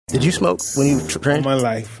Did you smoke when you trained? All my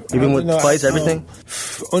life. Even with fights, everything?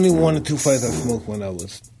 Only 1 or 2 fights I smoked when I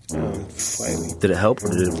was fighting. Did it help? Or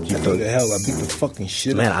did it, I beat the hell. I beat the fucking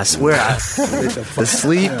shit. Man, I swear,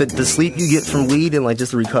 the sleep you get from weed and like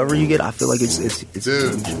just the recovery you get, I feel like it's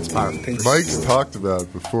dude. It's powerful. Mike's talked about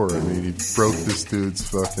it before. I mean, he broke this dude's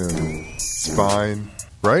fucking spine,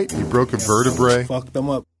 right? He broke a vertebrae. Fucked them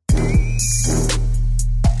up.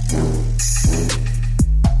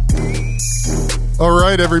 All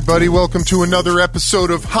right, everybody, welcome to another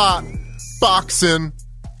episode of Hot Boxing.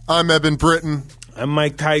 I'm Eben Britton. I'm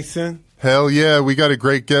Mike Tyson. Hell yeah, we got a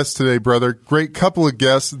great guest today, brother. Great couple of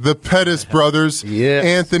guests, the Pettis brothers,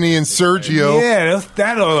 Anthony and Sergio. Yeah, that's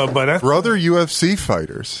that all about. Brother UFC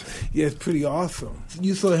fighters. Yeah, it's pretty awesome.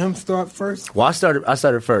 You saw him start first? Well, I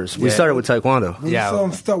started first. We started with Taekwondo. When you saw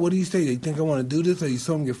him start, what do you say? You think I want to do this, or you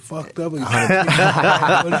saw him get fucked up? Or you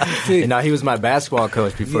what did you see? You know, he was my basketball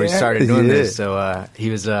coach before he started doing this. So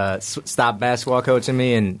he was stopped basketball coaching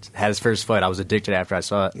me and had his first fight. I was addicted after I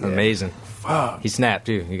saw it. Yeah. Amazing. Fuck. He snapped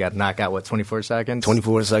too. He got knocked out. What, 24 seconds?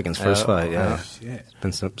 24 seconds, first fight. Yeah, shit.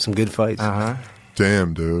 Been some good fights.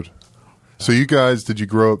 Damn, dude. So you guys, did you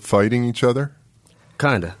grow up fighting each other?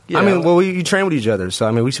 Kinda. Yeah. I mean, well, we train with each other, so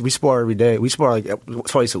I mean, we spar every day. We spar like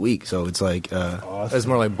twice a week, so it's like awesome. It was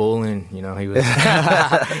more like bowling. You know, he was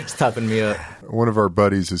he's topping me up. One of our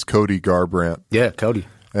buddies is Cody Garbrandt. Yeah, Cody.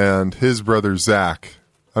 And his brother Zach.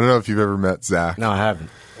 I don't know if you've ever met Zach. No, I haven't.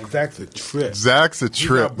 Zach's a trip. Zach's a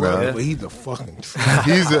trip, man. But he's a fucking trip.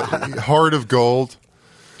 He's a heart of gold.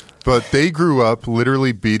 But they grew up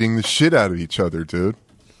literally beating the shit out of each other, dude.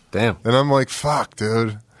 Damn. And I'm like, fuck,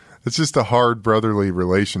 dude. It's just a hard brotherly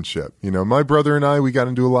relationship. You know, my brother and I, we got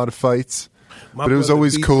into a lot of fights. But it was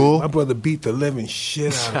always cool. My brother beat the living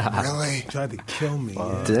shit out of me. Really? Tried to kill me.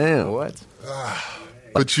 Damn. What?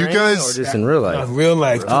 But you guys... Or just in real life? In real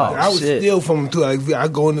life. Oh, I would shit. steal from him, too. I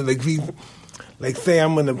go into, like, say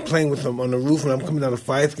I'm on the plane with him on the roof and I'm coming down the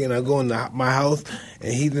fire escape and I go in my house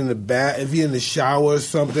and he's in the bath. If he's in the shower or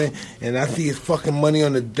something and I see his fucking money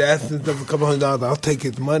on the desk and stuff, $200, I'll take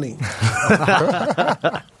his money.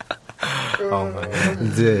 Oh my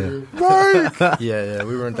god! Mike! Yeah,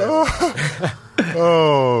 we weren't that.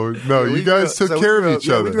 Oh no, you guys took care of each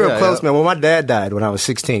other. We grew up close, man. Well, my dad died when I was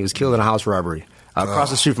 16. He was killed in a house robbery across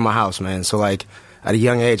the street from my house, man. So like at a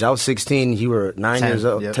young age, I was 16. You were 10 years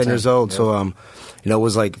old. Yep, 10 years old. Yep. So you know, it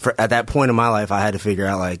was like at that point in my life, I had to figure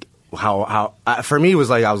out like how for me it was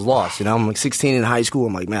like I was lost. You know, I'm like 16 in high school.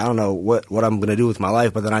 I'm like, man, I don't know what I'm gonna do with my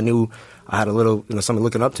life. But then I knew I had a little, you know, somebody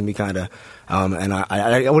looking up to me, kind of, and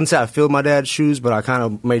I wouldn't say I filled my dad's shoes, but I kind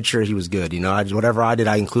of made sure he was good. You know, whatever I did,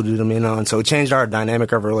 I included him in on. So it changed our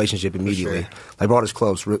dynamic of our relationship immediately. Like brought us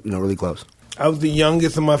close, you know, really close. I was the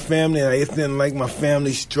youngest in my family, and I just didn't like my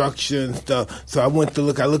family structure and stuff. So I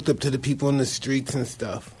looked up to the people in the streets and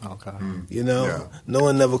stuff. Okay. You know, no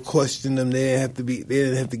one ever questioned them. They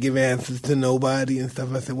didn't have to give answers to nobody and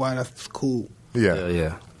stuff. I said, wow, that's cool.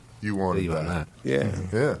 Yeah. You wanted that. Yeah.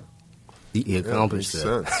 Yeah. He accomplished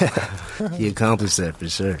that. Sense. He accomplished that for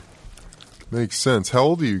sure. Makes sense. How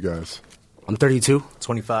old are you guys? I'm 32.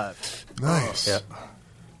 25. Nice. Yep.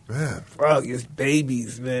 Man. Bro, it's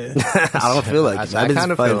babies, man. I don't feel like it. I've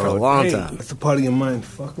been fighting for a long time. It's a part of your mind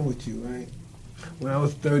fucking with you, right? When I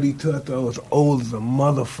was 32, I thought I was old as a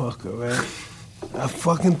motherfucker, right? I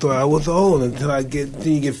fucking thought I was old until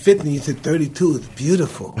you get 50 and you said 32 is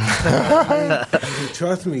beautiful. I said,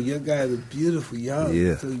 trust me, your guys are beautiful, young.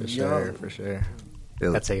 Yeah, so young. For sure.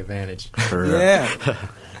 I take advantage. Yeah.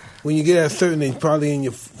 When you get at a certain age, probably in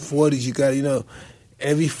your 40s, you got, you know,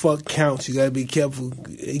 every fuck counts. You got to be careful.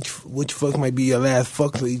 Which fuck might be your last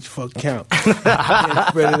fuck, so each fuck counts. You can't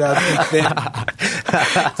spread it out too thin.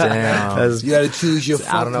 Damn. You got to choose your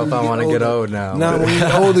fuck. I don't know if I want to get old now. No, when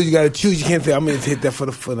you're older, you got to choose. You can't say, I'm going to hit that for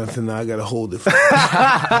the foot. I said, no, I got to hold it.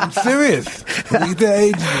 I'm serious. When you get that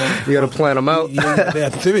age, man, you got to plan them out. Yeah,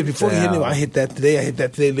 I'm serious. Before you hit me, I hit that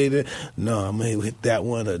today, later. No, I'm going to hit that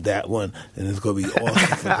one or that one, and it's going to be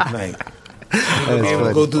awesome for the night. You don't be able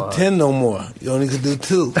to go do 10 no more. You only can do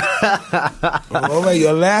 2. All right,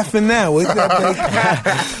 you're laughing now. What's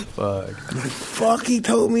that thing? Fuck, he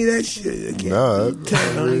told me that shit. Again. No,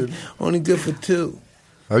 10, only good for 2.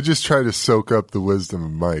 I just try to soak up the wisdom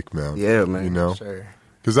of Mike, man. Yeah, man. You know? Sure.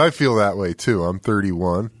 Because I feel that way, too. I'm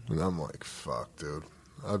 31, and I'm like, fuck, dude.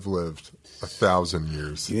 I've lived 1,000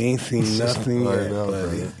 years. You ain't seen nothing yet,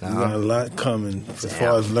 buddy. You got a lot coming as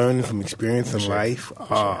far as learning from experience in life.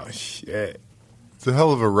 Oh, shit. It's a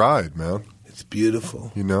hell of a ride, man. It's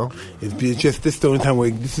beautiful. You know? It's just this is the only time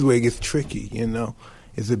this is where it gets tricky, you know?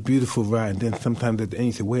 It's a beautiful ride. And then sometimes at the end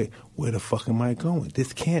you say, where the fuck am I going?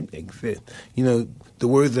 This can't exist. You know, the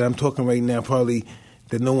words that I'm talking right now probably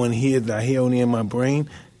that no one hears, that I hear only in my brain.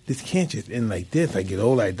 This can't just end like this. I get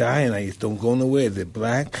old, I die, and I just don't go nowhere. Is it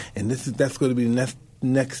black? And that's going to be the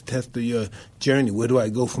next test of your journey. Where do I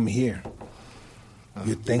go from here?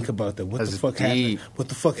 You think about that. What the fuck happens? What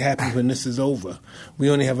the fuck happens when this is over? We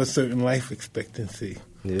only have a certain life expectancy.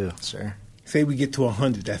 Yeah, sure. Say we get to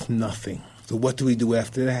 100, that's nothing. So what do we do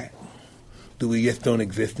after that? Do we just don't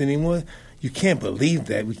exist anymore? You can't believe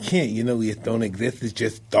that. We can't. We just don't exist. It's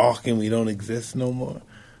just dark and we don't exist no more.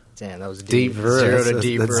 Damn, that was deep. Zero to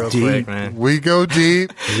deep real quick, man. We go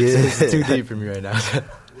deep. It's too deep for me right now.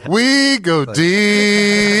 We go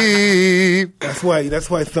deep. That's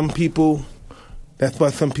why some people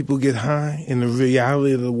get high in the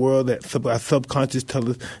reality of the world that our subconscious tells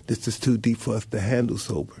us this is too deep for us to handle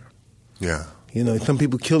sober. Yeah. Some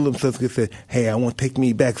people kill themselves because they say, hey, I want to take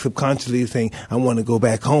me back. Subconsciously saying, I want to go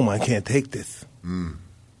back home. I can't take this.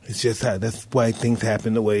 It's just that's why things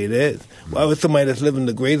happen the way it is. Why would somebody that's living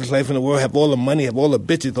the greatest life in the world have all the money, have all the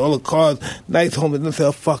bitches, all the cars, nice home, and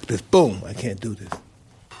themselves, fuck this. Boom, I can't do this.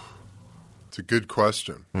 It's a good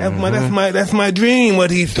question. That's my dream,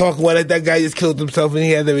 what he's talking about. That guy just killed himself and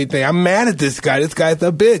he has everything. I'm mad at this guy. This guy's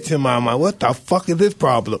a bitch in my mind. What the fuck is his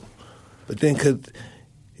problem? But then because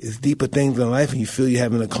it's deeper things in life and you feel you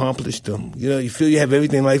haven't accomplished them. You feel you have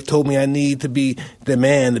everything life told me I need to be the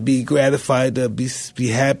man, to be gratified, to be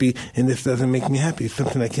happy, and this doesn't make me happy. It's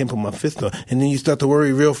something I can't put my fist on. And then you start to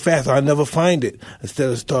worry real fast. I'll never find it. Instead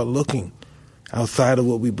of start looking outside of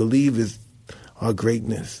what we believe is our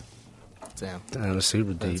greatness. Damn, that's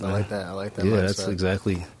super deep. I like that. Yeah, that's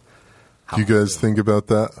exactly. Do you guys think about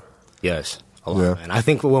that? Yes. A lot, man. I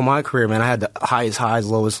think with my career, man, I had the highest highs,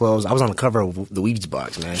 lowest lows. I was on the cover of the Weeds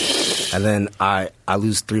box, man. And then I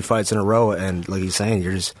lose 3 fights in a row, and like you're saying,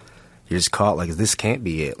 you're just caught like this can't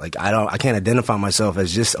be it. Like I can't identify myself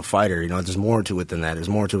as just a fighter. There's more to it than that. There's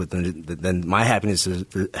more to it than my happiness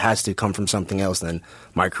has to come from something else than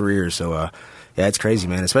my career. So yeah, it's crazy,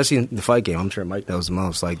 man. Especially in the fight game. I'm sure Mike knows the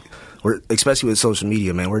most. Like especially with social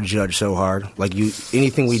media, man. We're judged so hard. Like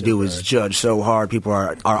anything we do is judged so hard. People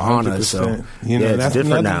are on us. So it's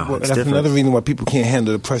different now. That's another reason why people can't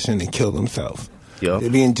handle the pressure and they kill themselves. Yep.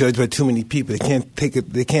 They're being judged by too many people. They can't take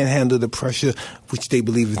it. They can't handle the pressure, which they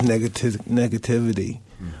believe is negativity,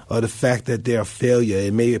 or the fact that they're a failure.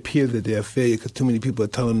 It may appear that they're a failure because too many people are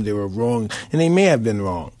telling them they were wrong, and they may have been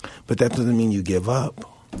wrong. But that doesn't mean you give up.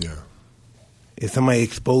 Yeah. If somebody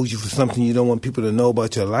exposed you for something you don't want people to know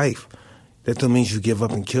about your life, that don't mean you give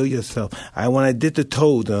up and kill yourself. When I did the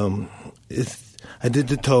Toad,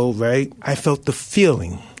 right? I felt the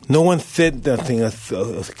feeling. No one said nothing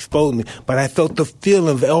exposed me, but I felt the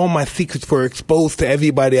feeling that all my secrets were exposed to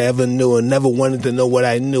everybody I ever knew and never wanted to know what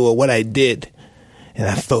I knew or what I did. And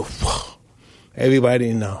I felt, whoa,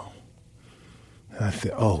 everybody know. And I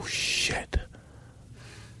said, oh, shit.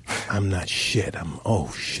 I'm not shit. I'm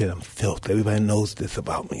filth. Everybody knows this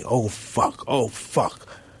about me. Oh, fuck.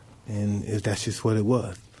 And that's just what it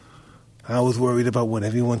was. I was worried about what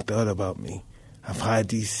everyone thought about me. I've had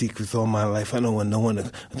these secrets all my life. I don't want no one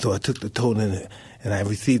to... So I took the Toad in it, and I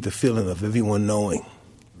received the feeling of everyone knowing.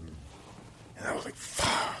 And I was like,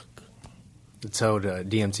 fuck. The Toad,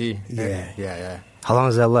 DMT? Yeah. How long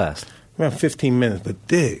does that last? Around 15 minutes, but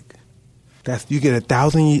dig. You get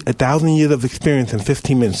 1,000 years of experience in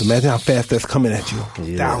 15 minutes. Imagine how fast that's coming at you.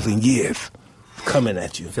 1,000 years coming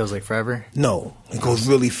at you. It feels like forever? No, it goes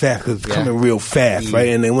really fast because it's coming real fast, right?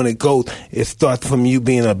 And then when it goes, it starts from you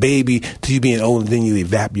being a baby to you being old, and then you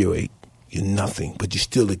evaporate. You're nothing, but you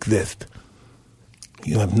still exist.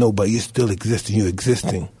 You have nobody. You're still existing. You're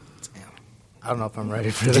existing. Damn. I don't know if I'm ready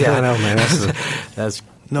for that. Yeah, I know, man. That's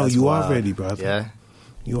you wild. are ready, brother. Yeah.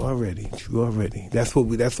 You are ready. You are ready. That's what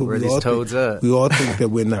we all think. Up? We all think that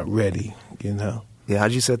we're not ready, Yeah,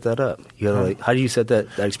 how'd you set that up? How do you set that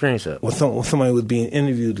experience up? When somebody was being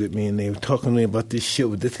interviewed with me and they were talking to me about this shit,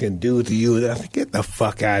 what this can do to you, and I said, get the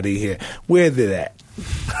fuck out of here. Where's it at?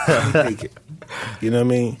 Take it. You know what I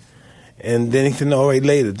mean? And then he said, no, all right,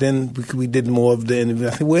 later. Then we did more of the interview.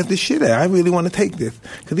 I said, where's the shit at? I really want to take this.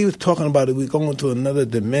 Because he was talking about it. We're going to another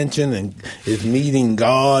dimension and it's meeting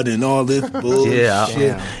God and all this bullshit.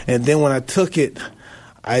 Yeah. And then when I took it,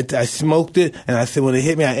 I smoked it, and I said, when it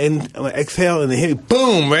hit me, I exhaled, and it hit me,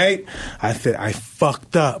 boom, right? I said, I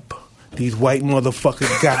fucked up. These white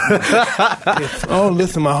motherfuckers got me.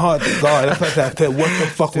 Listen, my heart to God. That's what I said. What the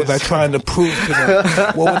fuck was I trying to prove to them?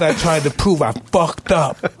 What was I trying to prove? I fucked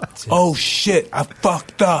up. Oh, shit. I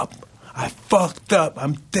fucked up.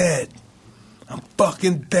 I'm dead. I'm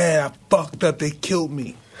fucking dead. I fucked up. They killed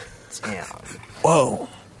me. Damn. Whoa.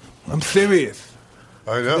 I'm serious.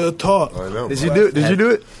 I know. Real talk. I know. Did you do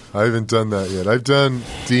it? I haven't done that yet. I've done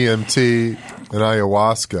DMT, And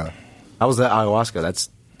ayahuasca. How was that ayahuasca? That's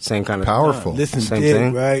same kind of powerful. Listen, Same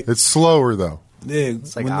thing. right? It's slower though. Yeah,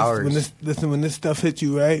 it's like hours. When this stuff hits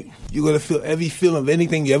you, right, you're gonna feel every feeling of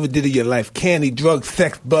anything you ever did in your life: candy, drugs,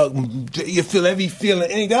 sex, bug. You feel every feeling.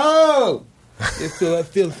 You feel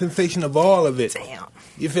that sensation of all of it. Damn.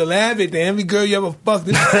 You feel everything. Every girl you ever fucked,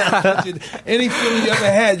 any feeling you ever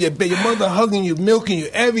had. Your mother hugging you, milking you.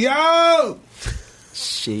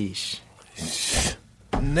 Sheesh.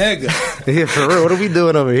 Nigga. Yeah, for real. What are we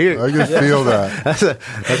doing over here? I can feel that.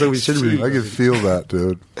 That's what we should be. I can feel that,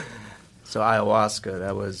 dude. So ayahuasca,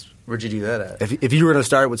 that was, where'd you do that at? If you were going to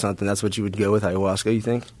start with something, that's what you would go with ayahuasca, you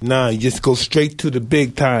think? Nah, you just go straight to the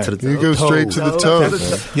big time. You go straight to the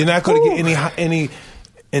toes. You're not going to get any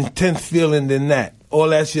intense feeling than that. All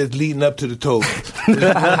that's just leading up to the toes.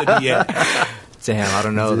 Damn, I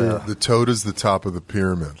don't know though. The toad is the top of the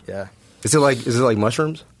pyramid. Yeah. Is it like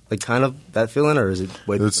mushrooms? Like kind of that feeling, or is it?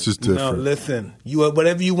 It's just different. No, listen. You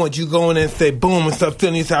whatever you want. You go in there and say boom and start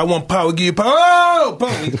feeling. You say I want power. Give you power. Oh,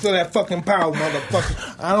 boom! You feel that fucking power,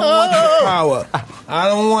 motherfucker. I don't want this power. I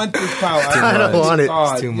don't want this power. I don't want it.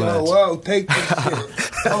 It's too much. Whoa, take this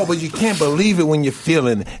shit. Oh, but you can't believe it when you're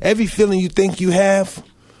feeling it. Every feeling you think you have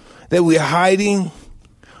that we're hiding,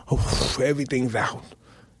 everything's out.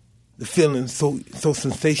 The feeling so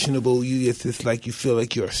sensational. It's just like you feel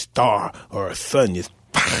like you're a star or a sun. Just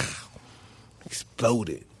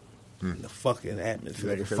exploded in the fucking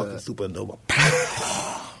atmosphere, like a fucking supernova.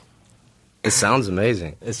 It sounds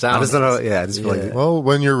amazing. It sounds. I just don't know. Yeah, I just feel like. Well,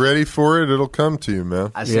 when you're ready for it, it'll come to you,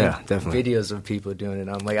 man. I've seen definitely. videos of people doing it.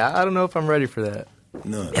 I'm like, I don't know if I'm ready for that.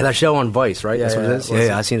 No. Yeah, that show on Vice, right? Yeah, That's what it is.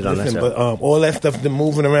 Yeah, I seen it on that show. But all that stuff, the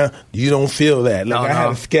moving around, you don't feel that. Like I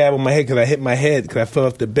had a scab on my head because I hit my head because I fell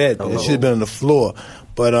off the bed. It should have been on the floor.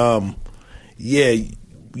 But yeah,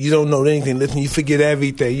 you don't know anything. Listen, you forget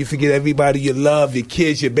everything. You forget everybody you love, your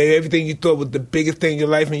kids, your baby, everything you thought was the biggest thing in your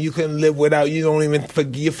life and you couldn't live without. You don't even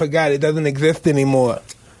you forgot. It doesn't exist anymore.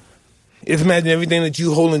 Just imagine everything that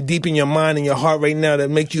you holding deep in your mind and your heart right now that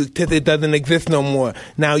makes you it doesn't exist no more.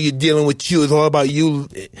 Now you're dealing with you. It's all about you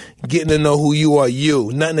getting to know who you are.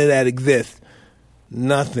 You. Nothing of that exists.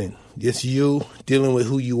 Nothing. Just you dealing with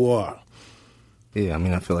who you are. Yeah, I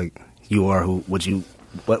mean, I feel like you are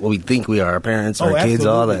what we think we are, our parents, our kids, absolutely.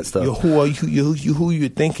 all that stuff. Who are you? Who you're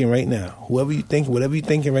thinking right now. Whatever you're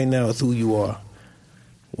thinking right now is who you are.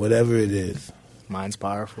 Whatever it is. Mine's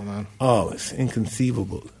powerful, man. Oh, it's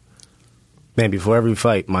inconceivable. Man, before every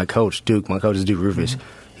fight, my coach is Duke Rufus.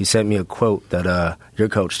 He sent me a quote that your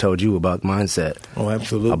coach told you about mindset. Oh,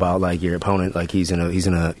 absolutely. About like your opponent, like he's in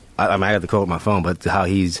a. I have the quote on my phone, but how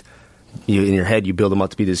he's. In your head, you build him up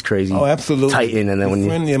to be this crazy titan, and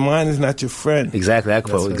then your mind is not your friend. Exactly, that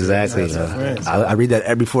quote. Exactly. I read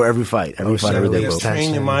that before every fight. Every fight, I read that quote.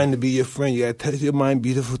 Train your mind to be your friend. You got to tell your mind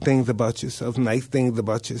beautiful things about yourself, nice things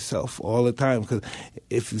about yourself all the time. Because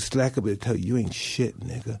if you slack up, it'll tell you ain't shit,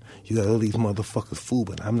 nigga. You got all these motherfuckers food,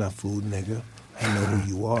 but I'm not food, nigga. I know who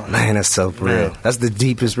you are. Man, that's so real. That's the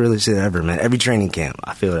deepest, realest shit ever, man. Every training camp,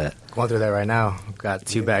 I feel that. Going through that right now. Got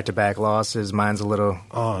 2 back-to-back losses. Mine's a little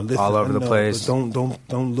all over the place. Don't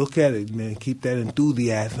look at it, man. Keep that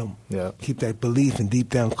enthusiasm. Yeah. Keep that belief and deep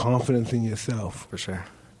down confidence in yourself. For sure.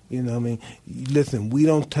 You know what I mean? Listen, we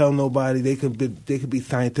don't tell nobody. They could be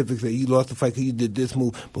scientific, say you lost the fight because you did this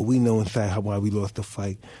move, but we know inside why we lost the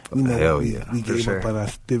fight. We know we gave up on our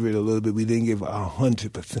spirit a little bit. We didn't give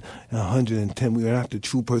 100%, 110. We are not the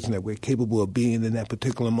true person that we're capable of being in that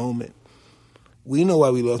particular moment. We know why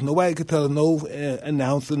we lost. Nobody could tell us, no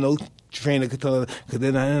announcer, no trainer could tell us, because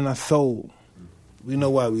they're not in our soul. We know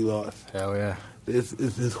why we lost. Hell yeah.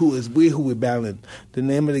 It's who we're battling. The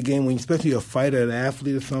name of the game, when especially a fighter, an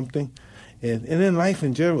athlete or something, and in life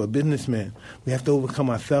in general, a businessman, we have to overcome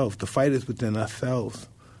ourselves. The fight is within ourselves.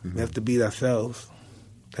 Mm-hmm. We have to beat ourselves.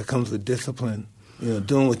 That comes with discipline. You know,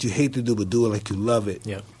 doing what you hate to do, but do it like you love it.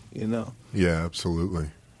 Yep. You know? Yeah, absolutely.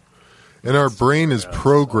 And our brain is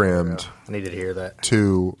programmed I needed to hear that.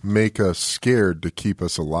 to make us scared to keep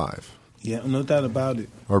us alive. Yeah, no doubt about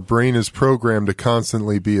it. Our brain is programmed to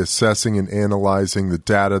constantly be assessing and analyzing the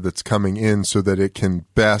data that's coming in so that it can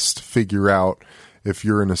best figure out if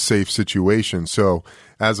you're in a safe situation. So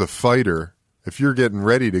as a fighter, if you're getting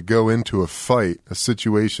ready to go into a fight, a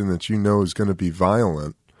situation that you know is going to be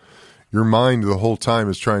violent, your mind the whole time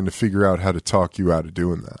is trying to figure out how to talk you out of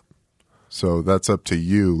doing that. So that's up to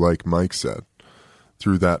you, like Mike said,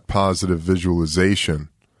 through that positive visualization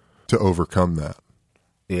to overcome that.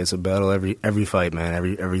 Yeah, it's a battle every fight, man,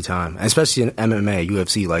 every time. And especially in MMA,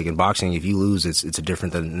 UFC, like in boxing, if you lose, it's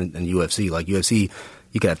different than UFC. Like UFC,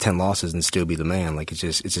 you could have 10 losses and still be the man. Like it's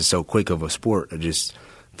just so quick of a sport.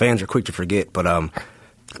 Fans are quick to forget. But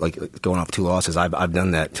like going off 2 losses. I've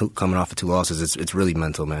done that. Coming off of 2 losses, it's really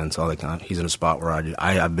mental, man. So like he's in a spot where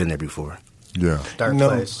I've been there before. Yeah, dark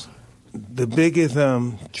place. The biggest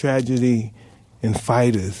tragedy in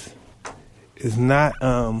fighters is not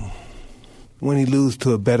when he loses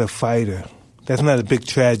to a better fighter. That's not a big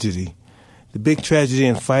tragedy. The big tragedy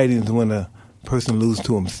in fighting is when a person loses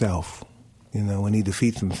to himself. You know, when he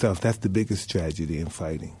defeats himself. That's the biggest tragedy in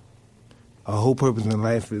fighting. Our whole purpose in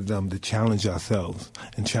life is to challenge ourselves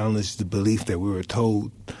and challenge the belief that we were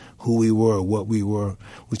told who we were, what we were,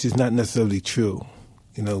 which is not necessarily true.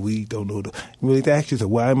 You know, we don't know. Really, ask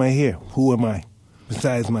yourself, why am I here? Who am I?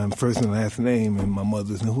 Besides my first and last name and my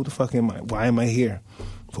mother's name, who the fuck am I? Why am I here?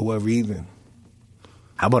 For what reason?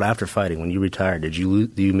 How about after fighting, when you retired? Do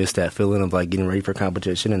you miss that feeling of like getting ready for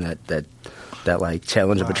competition and that like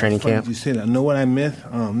challenge of a training camp? You said that. Know what I miss?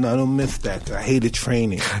 No, I don't miss that. I hated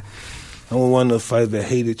training. I was one of those fighters that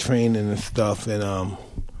hated training and stuff. And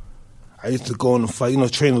I used to go in the fight,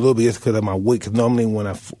 train a little bit just because of my weight. Because normally when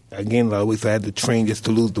I gained a lot of weight, so I had to train just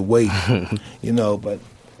to lose the weight, But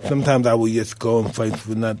sometimes I would just go and fight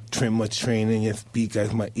with not much training, just speak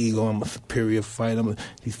as my ego. I'm a superior fighter.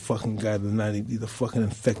 These fucking guys these are fucking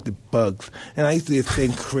infected bugs. And I used to just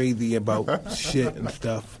think crazy about shit and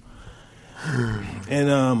stuff.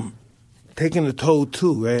 And taking the toll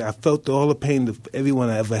too, right? I felt all the pain of everyone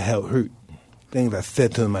I ever hurt. Things I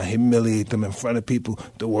said to them, I humiliate them in front of people,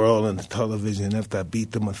 the world, and the television after I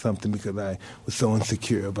beat them or something because I was so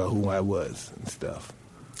insecure about who I was and stuff.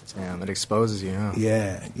 Damn, it exposes you, huh?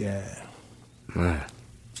 Yeah.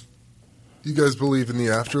 You guys believe in the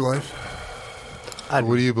afterlife?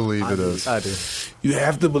 What do you believe it is? I do. You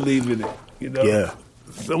have to believe in it, Yeah.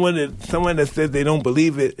 Someone that says they don't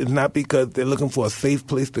believe it is not because they're looking for a safe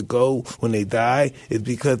place to go when they die. It's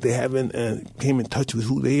because they haven't came in touch with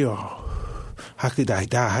who they are. How could I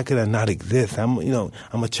die? How could I not exist? I'm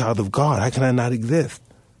a child of God. How can I not exist?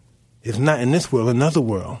 If not in this world, another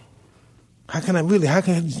world. How can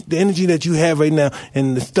the energy that you have right now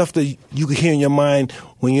and the stuff that you can hear in your mind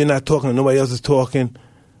when you're not talking and nobody else is talking,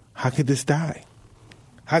 how could this die?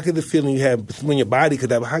 How could the feeling you have when your body could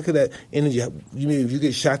die, how could that energy, you mean if you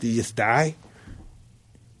get shot, you just die?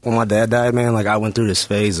 When my dad died, man, like I went through this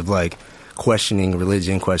phase of like questioning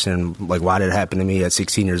religion, questioning like why did it happen to me at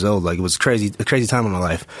 16 years old? Like it was a crazy time in my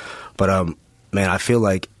life. But man, I feel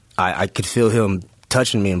like I could feel him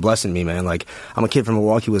touching me and blessing me, man. Like I'm a kid from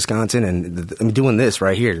Milwaukee, Wisconsin, and I'm doing this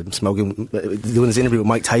right here, doing this interview with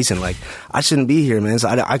Mike Tyson. Like I shouldn't be here, man. So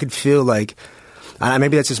I could feel like.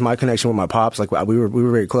 Maybe that's just my connection with my pops. Like we were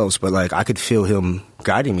very close, but like I could feel him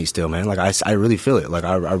guiding me still, man. Like I really feel it. Like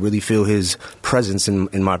I really feel his presence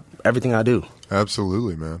in my everything I do.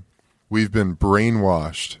 Absolutely, man. We've been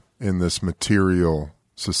brainwashed in this material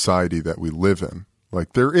society that we live in.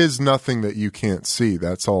 Like there is nothing that you can't see.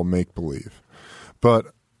 That's all make believe.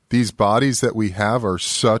 But these bodies that we have are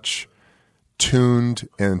such tuned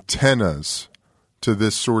antennas to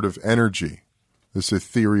this sort of energy, this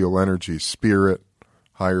ethereal energy, spirit,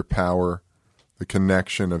 higher power, the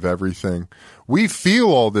connection of everything. We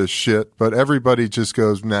feel all this shit, but everybody just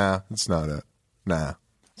goes, nah, it's not it. Nah,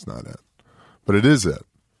 it's not it. But it is it.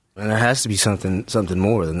 And there has to be something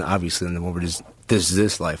more than obviously than what we're just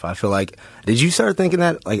this life. I feel like, did you start thinking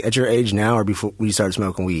that like at your age now or before you started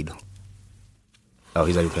smoking weed? Oh,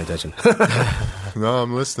 he's not even paying attention. No,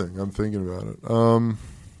 I'm listening. I'm thinking about it.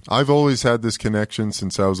 I've always had this connection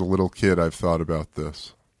since I was a little kid. I've thought about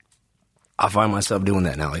this. I find myself doing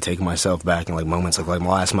that now, like taking myself back in like moments like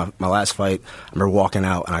my last fight. I remember walking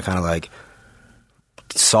out and I kind of like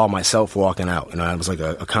saw myself walking out, and I was like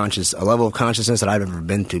a level of consciousness that I've never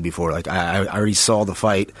been to before. Like I already saw the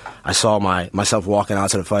fight. I saw myself walking out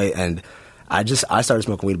to the fight, and I started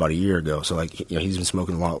smoking weed about a year ago. So like he's been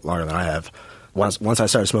smoking a lot longer than I have. Once I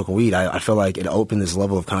started smoking weed, I feel like it opened this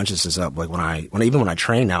level of consciousness up. Like when I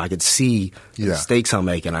train now, I could see the mistakes I'm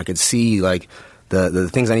making. I could see like the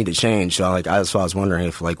things I need to change. So that's why I was wondering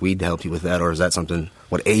if like weed helped you with that, or is that something?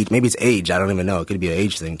 What age? Maybe it's age. I don't even know. It could be an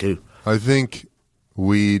age thing too. I think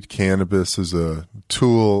weed, cannabis is a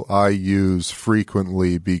tool I use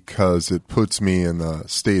frequently because it puts me in a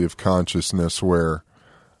state of consciousness where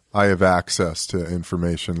I have access to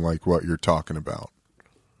information like what you're talking about.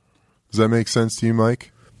 Does that make sense to you,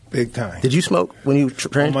 Mike? Big time. Did you smoke when you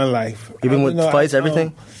trained? All my life. Even with fights,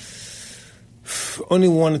 everything? Only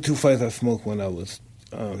 1 or 2 fights I smoked when I was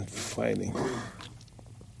fighting.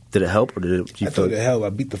 Did it help, or did it? I thought it helped. I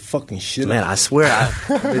beat the fucking shit out of it. Man, I swear,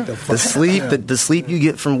 the sleep you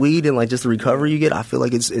get from weed and like just the recovery you get, I feel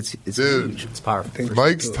like it's dude, huge. It's powerful.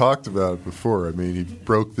 Mike's talked about it before. I mean, he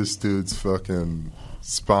broke this dude's fucking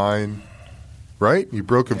spine. right? You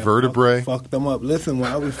broke a vertebrae. Fucked them up. Listen,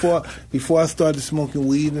 before I started smoking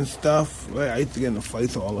weed and stuff, right, I used to get in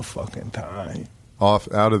fights all the fucking time. Out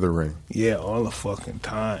of the ring. Yeah, all the fucking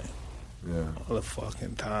time. Yeah. All the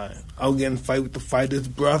fucking time. I would get in a fight with the fighter's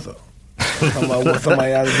brother.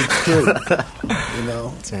 Somebody out of the crew. You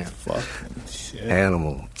know? Damn. Fucking shit.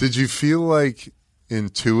 Animal. Did you feel like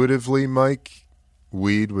intuitively, Mike,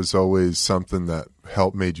 weed was always something that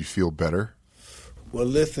made you feel better? Well,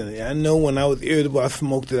 listen, I know when I was irritable, I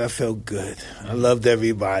smoked it, I felt good. I loved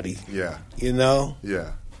everybody. Yeah. You know?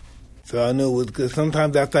 Yeah. So I knew it was good.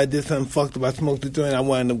 Sometimes after I did something fucked up, I smoked the joint, I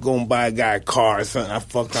wanted to go and buy a guy a car or something. I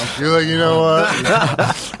fucked up. You're like, you know what?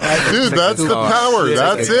 Dude, that's the power. Shit.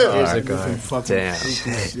 That's it. Some fucking Damn.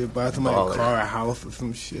 shit. Buy somebody a car, a house, or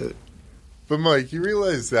some shit. But Mike, you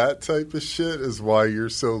realize that type of shit is why you're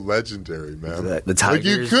so legendary, man. The Tigers, like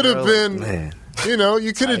you could have been, man. you know,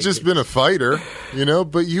 you could have just been a fighter, you know,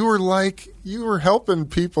 but you were helping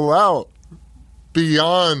people out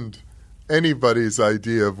beyond anybody's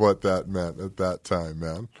idea of what that meant at that time,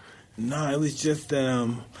 man. No, it was just that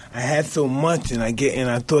I had so much, and I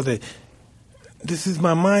thought that this is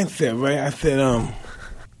my mindset, right? I said,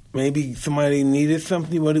 maybe somebody needed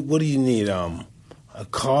something. What do you need? A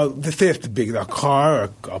car. Let's say it's the biggest. A car, or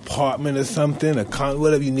apartment, or something.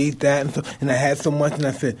 Whatever you need that. And I had so much, and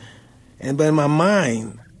I said, but in my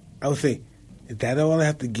mind, I would say, is that all I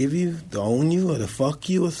have to give you to own you or to fuck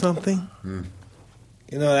you or something?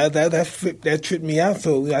 You know, that tripped me out.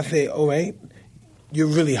 So I say, all right, you're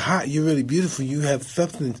really hot, you're really beautiful, you have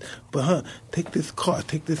substance, but take this car,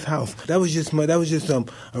 take this house. That was just a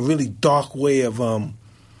really dark way of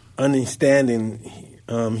understanding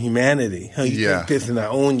humanity. You take this and I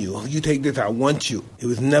own you. You take this, I want you. It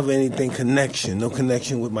was never anything connection, no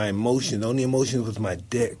connection with my emotion. The only emotion was my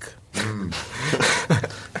dick.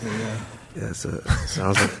 Yeah,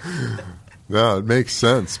 sounds like. No, it makes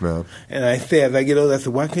sense, man. And I say, as I get older, I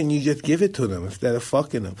said, why couldn't you just give it to them instead of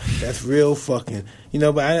fucking them? That's real fucking. You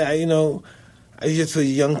know, but I was just a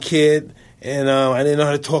young kid, and I didn't know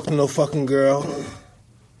how to talk to no fucking girl.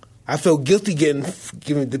 I felt guilty giving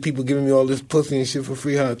the people giving me all this pussy and shit for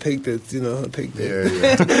free. Take this, take this.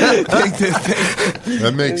 Yeah. Take this.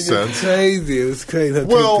 That makes sense. Crazy. It was crazy.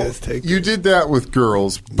 Well, you did that with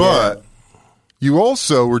girls, but you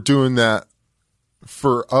also were doing that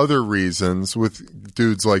for other reasons with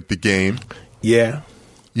dudes like The Game. Yeah.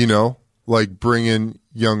 You know, like bringing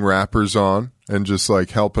young rappers on and just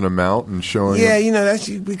like helping them out and showing them. That's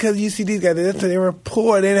because you see these guys, they were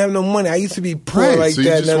poor, they didn't have no money. I used to be poor like so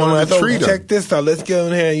that. You just wanted to treat them. Check this out, let's get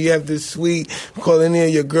in here and you have this suite, call in here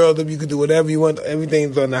your girls up, you can do whatever you want,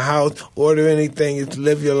 everything's on the house, order anything, it's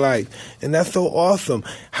live your life. And that's so awesome.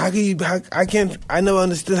 I never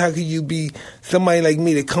understood how could you be somebody like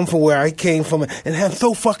me that come from where I came from and have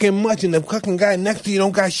so fucking much and the fucking guy next to you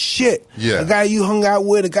don't got shit. Yeah. The guy you hung out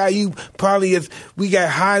with, the guy you probably we got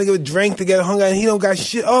high together, drank together, hung out, and he don't got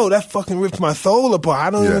shit. Oh, that fucking rips my soul apart. I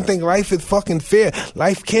don't even think life is fucking fair.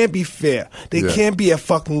 Life can't be fair. There can't be a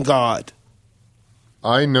fucking God.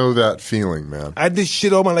 I know that feeling, man. I did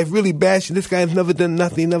shit all my life, really bad shit. This guy's never done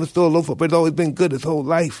nothing. He never stole a loaf, but it's always been good his whole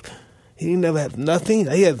life. He never has nothing.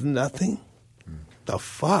 He has nothing. The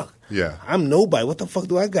fuck? Yeah. I'm nobody. What the fuck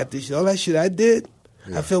do I got this shit? All that shit I did?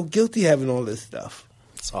 Yeah. I felt guilty having all this stuff.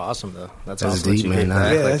 It's awesome, though. That's awesome. Deep, man.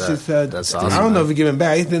 That's awesome. I don't know if you're giving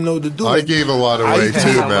back. I didn't know what to do. I gave a lot away,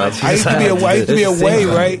 too, man. I used to be away,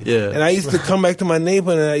 right? Yeah. And I used to come back to my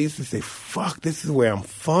neighborhood and I used to say, fuck, this is where I'm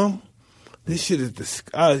from. This shit is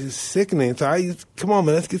it's sickening. So I used to, come on,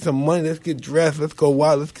 man, let's get some money. Let's get dressed. Let's go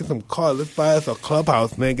wild. Let's get some cars. Let's buy us a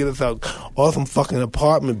clubhouse, man. Get us an awesome fucking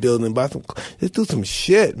apartment building. Let's do some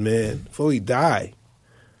shit, man, before we die.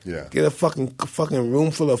 Yeah. Get a fucking room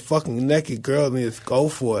full of fucking naked girls and just go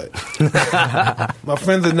for it. My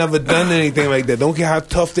friends have never done anything like that. Don't care how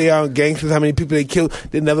tough they are and gangsters, how many people they killed.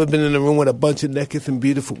 They've never been in a room with a bunch of naked and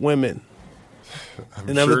beautiful women.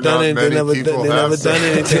 They never done anything. They never done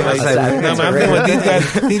anything like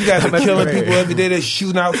that. These guys are killing people every day. They're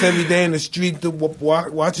shooting outs every day in the street,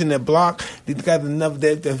 watching their block. These guys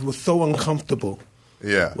that was so uncomfortable.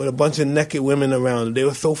 Yeah. With a bunch of naked women around. They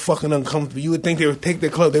were so fucking uncomfortable. You would think they would take their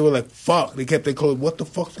clothes. They were like, fuck. They kept their clothes. What the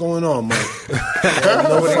fuck's going on, Mike?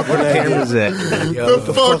 What camera's that?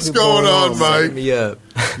 The fuck's going on, Mike? Me up.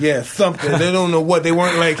 Yeah, something. They don't know what. They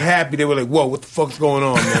weren't like happy. They were like, whoa, what the fuck's going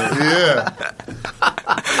on, man? Yeah.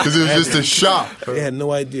 Because it was just a shock. They had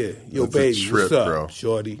no idea. Yo, That's baby, a trip, what's up, bro.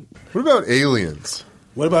 shorty? What about aliens?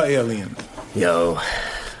 What about aliens? Yo.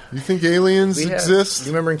 You think aliens exist?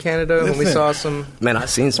 You remember in Canada when we saw some? Man, I've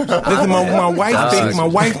seen some. Listen, my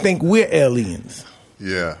wife think we're aliens.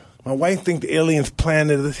 Yeah. My wife think the aliens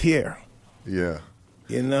planted us here. Yeah.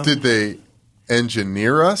 You know? Did they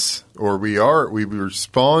engineer us, or we were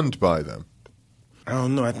spawned by them? I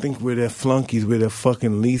don't know. I think we're their flunkies. We're their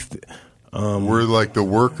fucking least. We're like the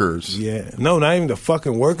workers. Yeah. No, not even the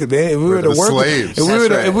fucking workers. If we were the workers, slaves.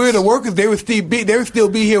 If we were the workers, they would still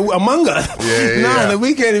be here among us. Yeah.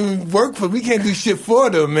 We can't even we can't do shit for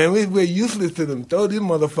them, man. We're useless to them. Throw these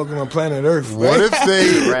motherfuckers on planet Earth. Right? What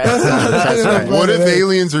if What if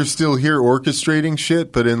aliens are still here orchestrating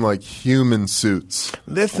shit, but in like human suits?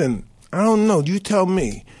 Listen, I don't know. You tell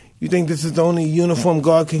me. You think this is the only uniform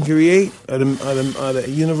God can create, or the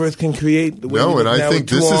universe can create? No, and I think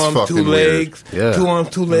this is fucking two legs, weird. Yeah. 2 arms,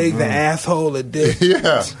 2 legs, an asshole, a dick.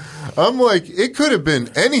 Yeah, I'm like, it could have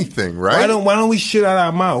been anything, right? Why don't we shit out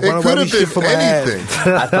our mouth? It could have been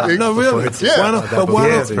anything. No, really. Yeah.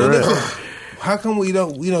 How come we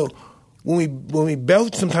don't? When we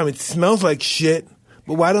belch, sometimes it smells like shit.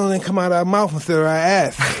 But why don't they come out of our mouth instead of our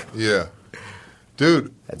ass? Yeah.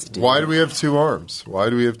 Dude, why do we have 2 arms?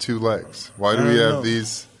 Why do we have 2 legs? Why do we have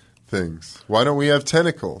these things? Why don't we have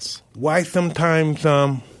tentacles? Why sometimes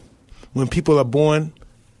when people are born,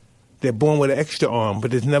 they're born with an extra arm,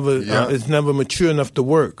 but it's never mature enough to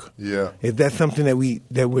work. Yeah. Is that something that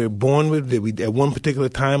we're born with? That we at one particular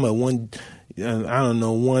time or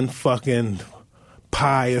one fucking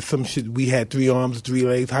pie or some shit, we had 3 arms, 3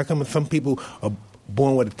 legs? How come some people are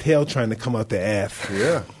born with a tail trying to come out their ass?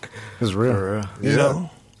 Yeah. It's real. You know?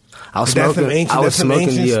 I was smoking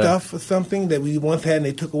ancient stuff or something that we once had and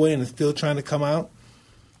they took away and it's still trying to come out.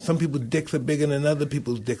 Some people's dicks are bigger than other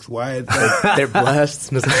people's dicks. Why? They're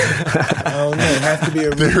blessed. I don't know. It has to be a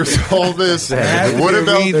reason. There's all this.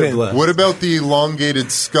 What about the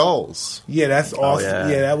elongated skulls? Yeah, that's awesome.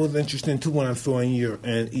 Yeah, that was interesting too when I saw in Europe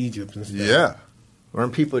and Egypt and stuff. Yeah.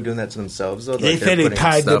 Weren't people doing that to themselves though? They said they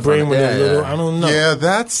tied their brain with a little. I don't know. Yeah,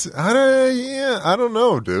 I don't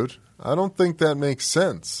know, dude. I don't think that makes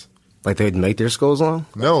sense. Like they'd make their skulls long?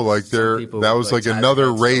 No, like that was like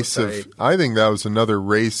another race of. I think that was another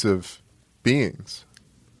race of beings.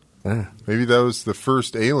 Yeah. Maybe that was the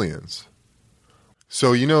first aliens.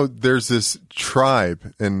 So there's this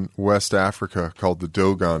tribe in West Africa called the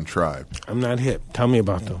Dogon tribe. I'm not hip. Tell me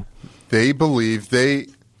about them. They believe they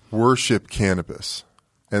worship cannabis,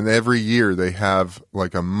 and every year they have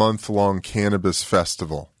like a month-long cannabis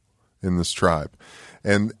festival in this tribe.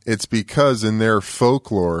 And it's because in their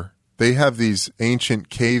folklore, they have these ancient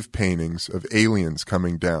cave paintings of aliens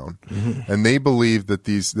coming down. Mm-hmm. And they believe that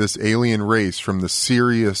this alien race from the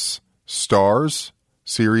Sirius stars,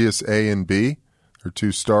 Sirius A and B, are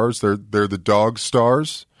 2 stars. They're the dog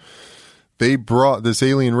stars. This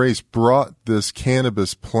alien race brought this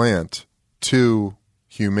cannabis plant to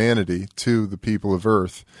humanity, to the people of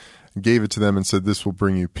Earth, and gave it to them and said, this will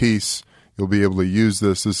bring you peace. You'll be able to use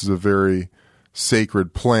this. This is a very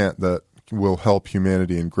sacred plant that will help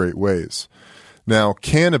humanity in great ways. Now,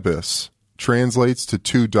 cannabis translates to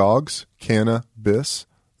 2 dogs, cannabis,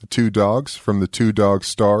 the 2 dogs from the 2 dog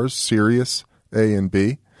stars, Sirius A and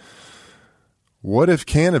B. What if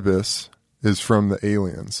cannabis is from the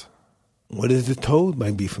aliens? What is it told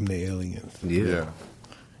might be from the aliens? Yeah.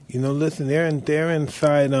 Listen, they're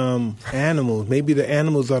inside animals. Maybe the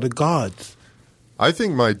animals are the gods. I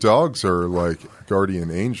think my dogs are like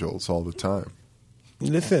guardian angels all the time.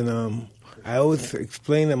 Listen, I always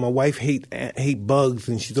explain that my wife hate bugs,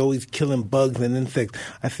 and she's always killing bugs and insects.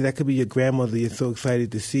 I said, that could be your grandmother. You're so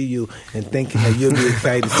excited to see you and thinking that you'll be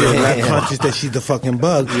excited to see her, not conscious that she's the fucking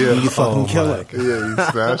bug and you fucking kill her. Yeah, you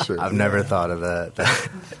smash her. I've never thought of that.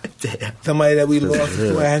 Damn. Somebody that we lost,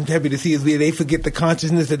 I'm happy to see is they forget the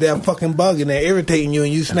consciousness that they're a fucking bug and they're irritating you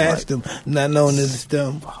and you smashed them, not knowing it's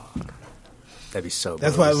them. That'd be so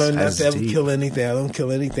That's why I learned not to ever kill anything. I don't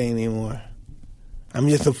kill anything anymore. I'm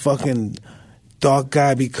just a fucking dark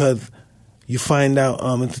guy because you find out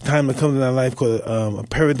it's a time that comes in our life called a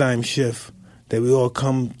paradigm shift that we all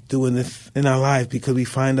come doing this in our life because we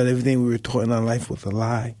find out everything we were taught in our life was a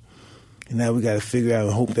lie. And now we got to figure out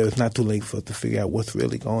and hope that it's not too late for us to figure out what's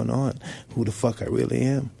really going on, who the fuck I really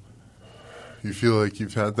am. You feel like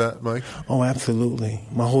you've had that, Mike? Oh, absolutely.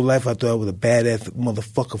 My whole life I thought I was a badass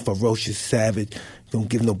motherfucker, ferocious savage. Don't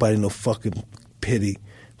give nobody no fucking pity.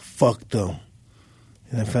 Fuck them.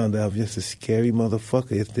 And I found out I was just a scary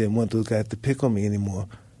motherfucker. I just didn't want those guys to pick on me anymore.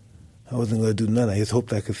 I wasn't going to do nothing. I just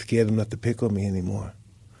hoped I could scare them not to pick on me anymore.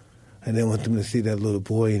 I didn't want them to see that little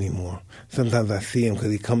boy anymore. Sometimes I see him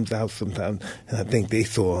because he comes out sometimes, and I think they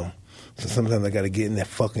saw him. So sometimes I got to get in that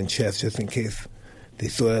fucking chest just in case they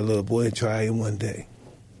saw that little boy and try him one day.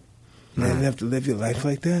 Man, you didn't have to live your life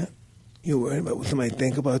like that. You're worried about what somebody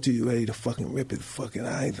think about you. You're ready to fucking rip his fucking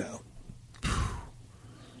eyes out.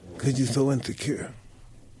 Because you're so insecure.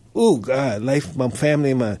 Ooh, God, life, my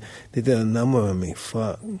family, they did a number on me.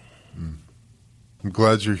 Fuck. I'm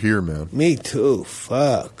glad you're here, man. Me too.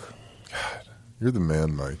 Fuck. God, you're the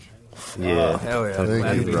man, Mike. Yeah. Hell yeah.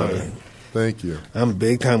 Thank you, brother. Thank you. I'm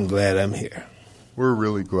big time glad I'm here. We're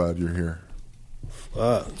really glad you're here.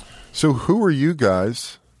 Fuck. So who are you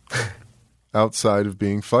guys outside of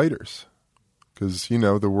being fighters? Because,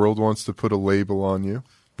 the world wants to put a label on you.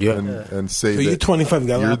 Yeah. And say so you're 25, you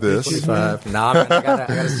got a lot of this. 25. No, man, I got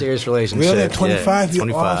a serious relationship. Really? At 25? Yeah, You're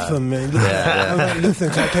 25. awesome, man. Yeah. Listen,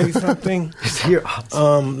 can I tell you something? You're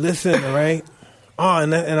awesome. Listen, all right? Oh,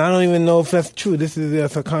 and I don't even know if that's true. This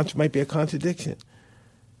might be a contradiction.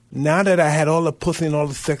 Now that I had all the pussy and all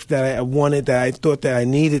the sex that I wanted, that I thought that I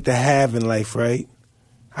needed to have in life, right?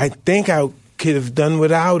 I think I could have done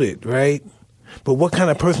without it, right? But what kind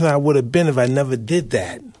of person I would have been if I never did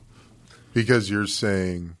that? Because you're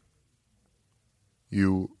saying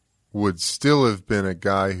you would still have been a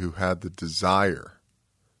guy who had the desire,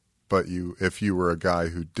 but if you were a guy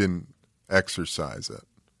who didn't exercise it.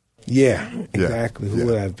 Yeah, exactly. Yeah. Who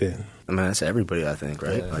would I have been? I mean, that's everybody, I think,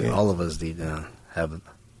 right? Yeah. All of us deep down have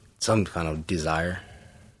some kind of desire.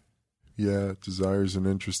 Yeah, desire is an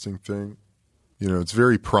interesting thing. It's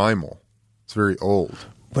very primal. It's very old.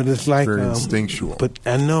 But it's like very instinctual. But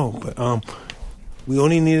I know, but we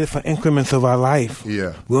only need it for increments of our life.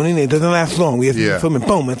 Yeah. We only need it. Doesn't last long. We have to film it.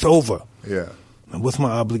 Boom, it's over. Yeah. What's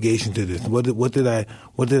my obligation to this? What did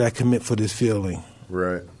I commit for this feeling?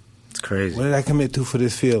 Right. It's crazy. What did I commit to for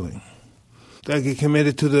this feeling? Did I get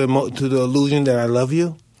committed to the illusion that I love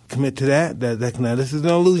you? Commit to that? Now this is an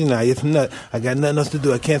illusion now. It's not. I got nothing else to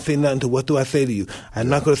do. I can't say nothing to what do I say to you? I'm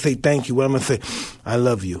not going to say thank you. What I'm going to say, I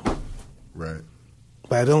love you. Right.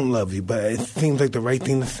 But I don't love you. But it seems like the right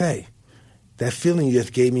thing to say. That feeling you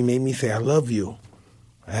just gave me made me say I love you.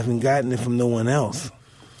 I haven't gotten it from no one else.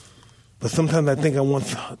 But sometimes I think I want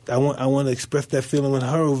to express that feeling with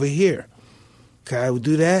her over here. Can I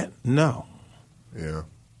do that? No. Yeah.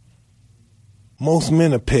 Most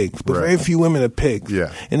men are pigs, but very few women are pigs.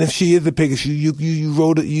 Yeah. And if she is a pig,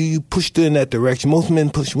 you pushed her in that direction. Most men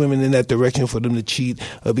push women in that direction for them to cheat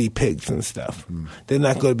or be pigs and stuff. They're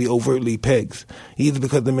not going to be overtly pigs, either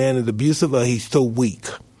because the man is abusive or he's so weak.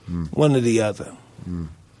 One or the other.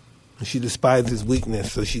 She despises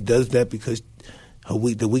weakness, so she does that because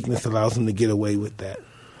the weakness allows him to get away with that.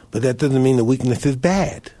 But that doesn't mean the weakness is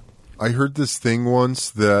bad. I heard this thing once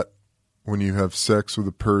that when you have sex with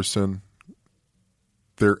a person,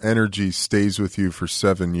 their energy stays with you for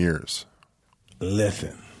 7 years.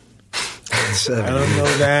 Listen, I don't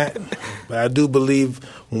know that, but I do believe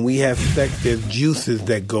when we have sex, there's juices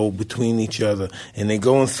that go between each other, and they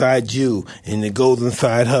go inside you, and it goes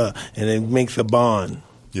inside her, and it makes a bond.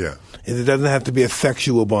 Yeah. It doesn't have to be a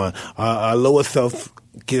sexual bond. Our lower self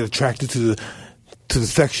get attracted to the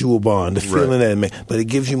sexual bond, the feeling that it makes, but it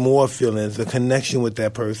gives you more feelings, a connection with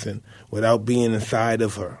that person without being inside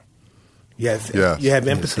of her. Yes, you have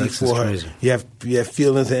empathy for her. Crazy. You have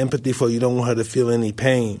feelings of empathy for her. You don't want her to feel any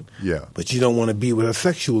pain. Yeah. But you don't want to be with her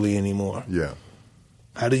sexually anymore. Yeah.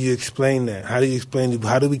 How do you explain that? How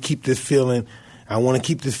do we keep this feeling? I want to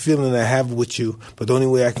keep this feeling I have with you, but the only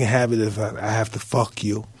way I can have it is I have to fuck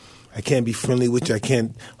you. I can't be friendly with you. I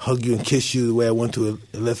can't hug you and kiss you the way I want to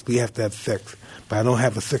unless we have to have sex. But I don't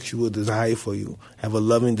have a sexual desire for you. I have a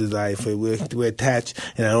loving desire for you. We're attached,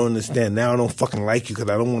 and I don't understand. Now I don't fucking like you because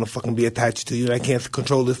I don't want to fucking be attached to you, and I can't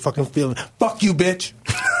control this fucking feeling. Fuck you, bitch.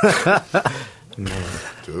 Man.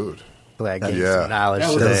 Dude. Glad I gained some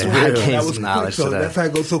knowledge today. I gained some knowledge today. That's how I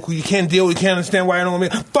go. So you can't understand why I don't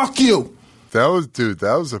want me. Fuck you. That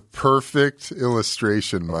was a perfect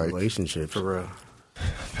illustration, Mike. Relationship. For real.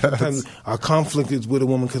 Sometimes our conflict is with a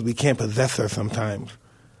woman because we can't possess her sometimes.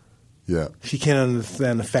 Yeah. She can't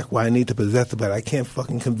understand the fact why I need to possess her, but I can't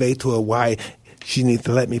fucking convey to her why she needs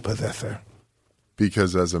to let me possess her.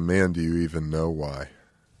 Because as a man, do you even know why?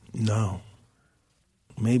 No.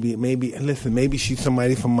 Maybe, listen, maybe she's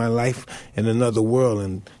somebody from my life in another world,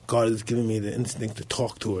 and God has given me the instinct to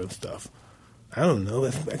talk to her and stuff. I don't know.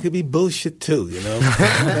 That could be bullshit too, you know.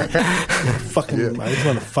 I just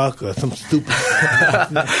want to fuck her, some stupid.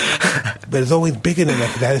 But it's always bigger than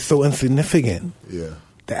that. That is so insignificant. Yeah.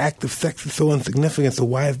 The act of sex is so insignificant. So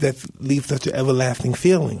why does that leave such an everlasting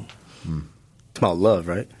feeling? It's about love,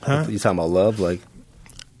 right? Huh? You talking about love, like?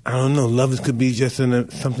 I don't know. Love could be just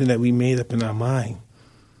something that we made up in our mind.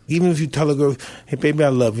 Even if you tell a girl, hey, baby, I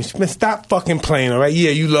love you. Man, stop fucking playing, all right?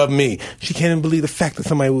 Yeah, you love me. She can't even believe the fact that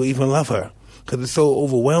somebody will even love her because it's so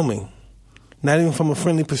overwhelming. Not even from a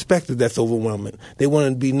friendly perspective, that's overwhelming. They want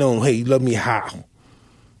to be known, hey, you love me how?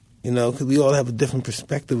 You know, because we all have a different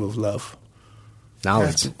perspective of love.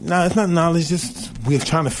 Knowledge. No, it's not knowledge. Just we're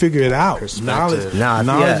trying to figure it out. Knowledge.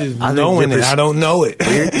 Knowledge is knowing it. I don't know it.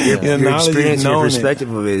 Your experience, your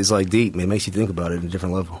perspective of it is like deep. It makes you think about it at a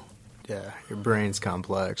different level. Yeah, your brain's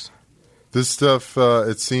complex. This stuff,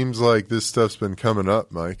 it seems like this stuff's been coming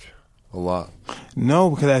up, Mike, a lot.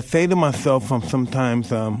 No, because I say to myself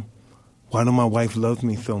sometimes, why do my wife love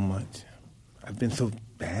me so much? I've been so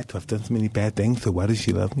bad. I've done so many bad things, so why does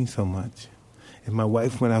she love me so much? If my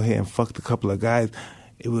wife went out here and fucked a couple of guys,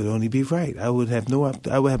 it would only be right. I would have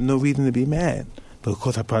no reason to be mad. But of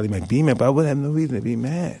course, I probably might be mad, but I would have no reason to be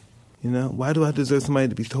mad. You know, why do I deserve somebody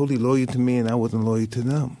to be totally loyal to me and I wasn't loyal to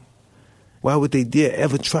them? Why would they dare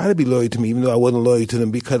ever try to be loyal to me, even though I wasn't loyal to them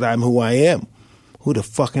because I'm who I am? Who the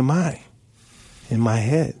fuck am I? In my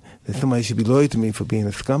head, that somebody should be loyal to me for being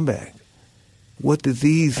a scumbag. What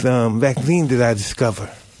disease vaccine did I discover?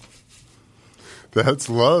 That's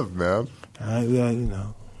love, man. You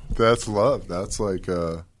know. That's love. That's like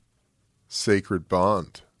a sacred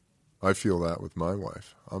bond. I feel that with my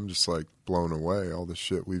wife. I'm just like blown away, all the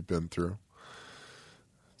shit we've been through.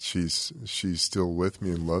 She's still with me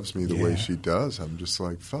and loves me the way she does. I'm just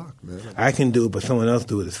like, fuck, man. I can do it, but someone else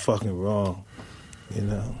do it is fucking wrong, you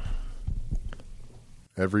know.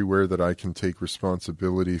 Everywhere that I can take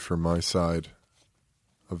responsibility for my side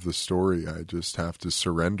of the story, I just have to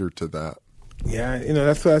surrender to that. Yeah, you know,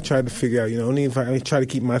 that's what I tried to figure out. You know, only if I try to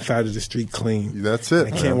keep my side of the street clean. That's it.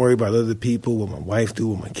 I can't worry about other people, what my wife do,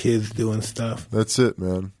 what my kids do and stuff. That's it,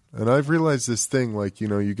 man. And I've realized this thing, like, you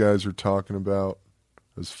know, you guys are talking about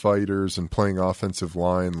as fighters and playing offensive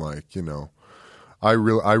line, like, you know, I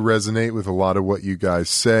resonate with a lot of what you guys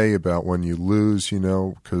say about when you lose, you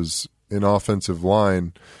know, because in offensive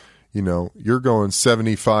line, you know, you're going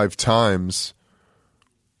 75 times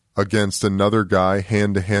against another guy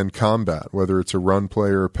hand-to-hand combat, whether it's a run play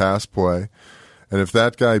or a pass play. And if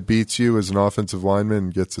that guy beats you as an offensive lineman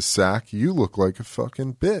and gets a sack, you look like a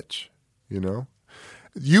fucking bitch, you know?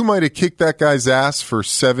 You might have kicked that guy's ass for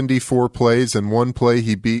 74 plays, and one play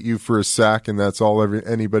he beat you for a sack, and that's all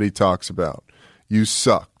anybody talks about. You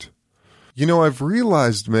sucked. You know, I've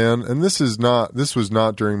realized, man, and this was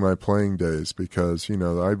not during my playing days because, you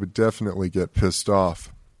know, I would definitely get pissed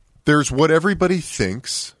off. There's what everybody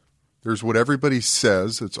thinks. There's what everybody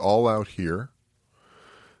says. It's all out here.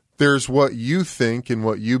 There's what you think and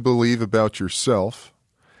what you believe about yourself.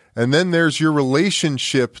 And then there's your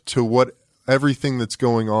relationship to everything that's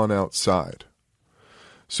going on outside.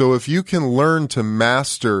 So if you can learn to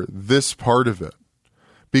master this part of it,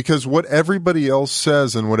 because what everybody else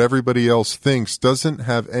says and what everybody else thinks doesn't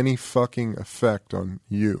have any fucking effect on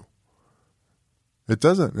you. It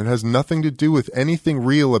doesn't. It has nothing to do with anything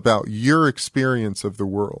real about your experience of the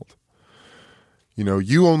world. You know,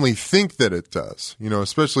 you only think that it does, you know,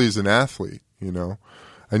 especially as an athlete, you know,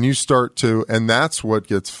 and you start to, and that's what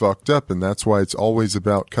gets fucked up. And that's why it's always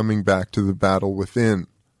about coming back to the battle within.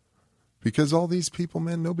 Because all these people,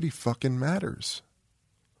 man, nobody fucking matters.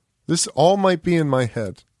 This all might be in my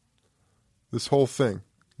head. This whole thing,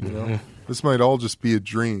 you know, this might all just be a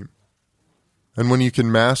dream. And when you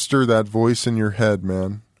can master that voice in your head,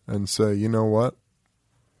 man, and say, you know what?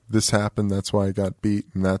 This happened. That's why I got beat.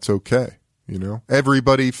 And that's okay. You know,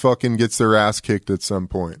 everybody fucking gets their ass kicked at some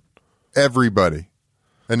point. Everybody.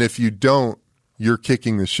 And if you don't, you're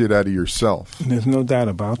kicking the shit out of yourself. There's no doubt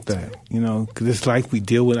about that. You know, because this life we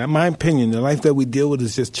deal with, in my opinion, the life that we deal with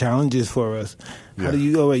is just challenges for us. Yeah. How do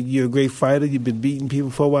you, all right, you're a great fighter, you've been beating people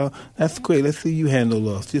for a while. That's great. Let's see you handle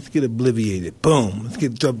loss. Just get obliviated. Boom.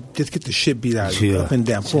 Just get the shit beat out of you. Up and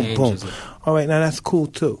down. Boom, boom. All right, now that's cool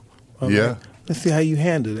too. All yeah. Right? Let's see how you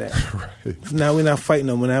handle that. Right. So now we're not fighting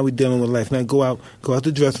no more. Now we're dealing with life. Now go out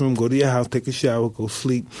the dressing room, go to your house, take a shower, go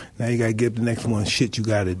sleep. Now you gotta get up the next morning. Shit you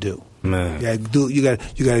gotta do. Man. You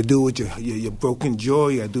gotta do it with your broken jaw,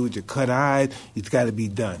 you gotta do it with your cut eyes. It's gotta be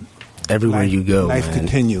done. Everywhere you go, life man.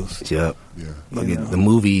 continues. Yep. Yeah. Look at the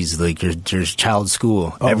movies, like your child's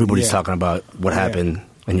school. Everybody's talking about what happened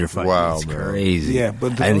in your fight. Wow, it's man. crazy. Yeah,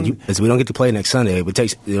 but we don't get to play next Sunday. It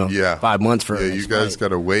takes 5 months for. Yeah, you guys got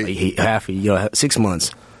to wait. Like 6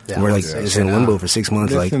 months. Yeah. We're just in limbo for 6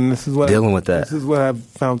 months, dealing with that. This is what I've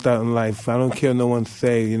found out in life. I don't care what no one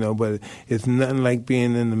say, you know, but it's nothing like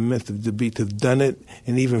being in the midst of the beat. To have done it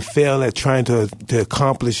and even fail at trying to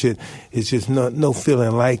accomplish it. It's just no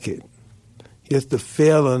feeling like it. It's to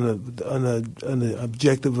fail on the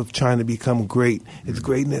objective of trying to become great. It's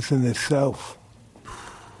greatness in itself.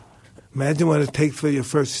 Imagine what it takes for your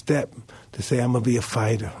first step to say, I'm going to be a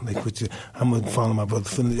fighter. Like, I'm going to follow my brother.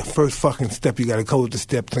 From the first fucking step, you got to go with the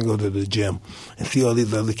steps and go to the gym and see all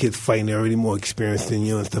these other kids fighting. They're already more experienced than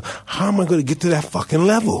you and stuff. How am I going to get to that fucking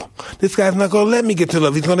level? This guy's not going to let me get to the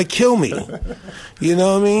level. He's going to kill me. You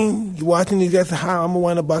know what I mean? You're watching these guys say, how am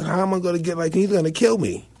I going to get like him? He's going to kill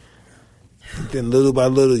me. Then little by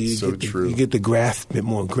little, you get to grasp it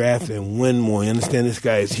more, grasp and win more. You understand this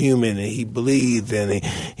guy is human and he bleeds and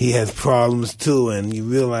he has problems too. And you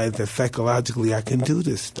realize that psychologically I can do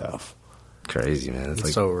this stuff. Crazy, man. It's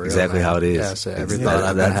like so real, exactly man. how it is. Yeah, so every thought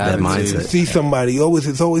I've been that mindset. You see somebody,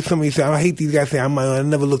 it's always somebody say, I hate these guys say, I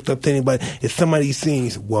never looked up to anybody. It's somebody you see and you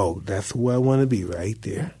say, whoa, that's who I want to be right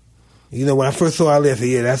there. You know, when I first saw Ali, I said,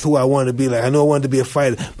 yeah, that's who I want to be. Like, I know I wanted to be a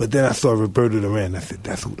fighter, but then I saw Roberto Duran. I said,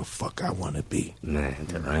 that's who the fuck I want to be. Man,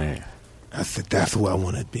 Duran. I said, that's who I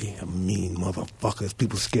want to be. A mean motherfucker.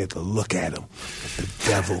 People scared to look at him. The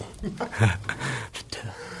devil.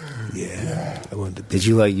 Yeah, I wanted to be. Did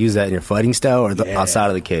you, like, use that in your fighting style or outside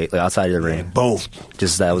of the cage, like outside of the ring? Both.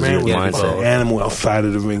 Just that was your mindset? Animal outside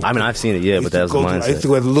of the ring. I mean, I've seen it, yeah, but that was the mindset. I used to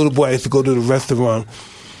go, as a little boy, I used to go to the restaurant.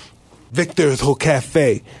 Victor's whole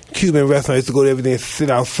cafe, Cuban restaurant. I used to go to everything and sit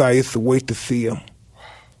outside. I used to wait to see him.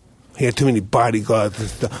 He had too many bodyguards and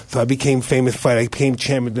stuff. So I became famous fighter. I became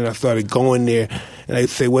champion. Then I started going there. And I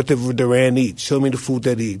say, what did Duran eat? Show me the food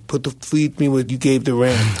that he eat. Feed me what you gave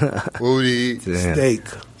Duran. What would he eat? Steak.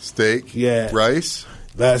 Steak? Yeah. Rice?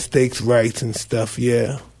 A lot of steaks, rice and stuff,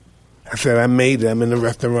 yeah. I said, I made it. I'm in the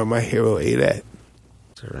restaurant. My hero ate at.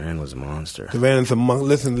 Duran was a monster. Duran's a monk.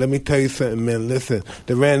 Listen, let me tell you something, man. Listen,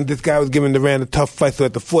 this guy was giving Duran a tough fight. So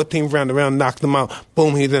at the 14th round, Duran knocked him out.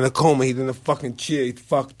 Boom, he's in a coma. He's in a fucking chair. He's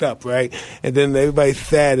fucked up, right? And then everybody's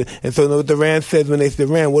sad. And so what Duran says when they say,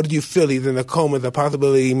 Duran, what did you feel? He's in a coma. There's a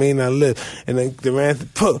possibility he may not live. And then Duran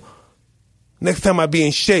said, Puh, next time I be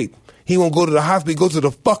in shape, he won't go to the hospital. He goes to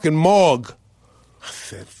the fucking morgue. I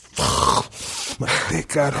said, fuck. My dick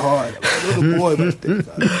got hard. I'm a little boy, my dick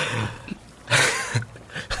got hard.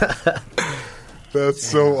 That's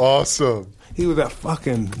so awesome. He was a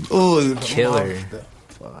fucking killer.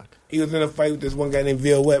 Fuck. He was in a fight with this one guy named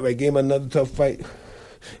Violette. Right, gave him another tough fight.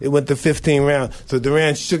 It went to 15 rounds. So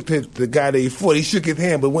Duran shook the guy that he fought. He shook his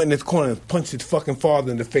hand, but went in his corner and punched his fucking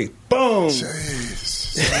father in the face. Boom.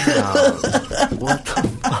 Jeez. What the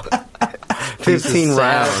fuck? 15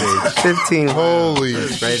 rounds. 15 Holy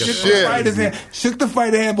shit. Shook the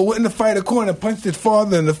fighter hand, but went in the fighter corner and punched his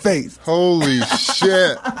father in the face. Holy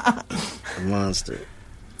shit. Monster.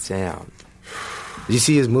 Damn. Did you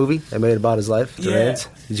see his movie that made about his life? Duran's?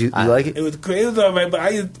 Yeah. Did you like it? It was crazy. It was all right, but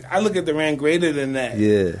I look at Duran greater than that.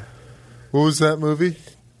 Yeah. What was that movie?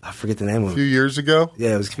 I forget the name of it. A few years ago?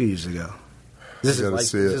 Yeah, it was a few years ago. This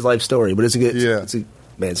is his life story, but it's a good. Yeah.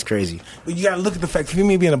 Man, it's crazy. But you gotta look at the fact, for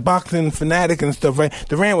me being a boxing fanatic and stuff, right?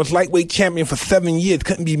 Duran was lightweight champion for 7 years,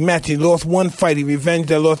 couldn't be matched. He lost one fight. He revenged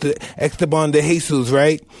that loss to Esteban de Jesus,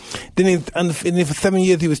 right? Then for 7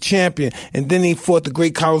 years he was champion, and then he fought the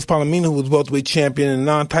great Carlos Palomino, who was welterweight champion in a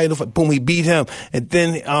non-title fight. Boom, he beat him, and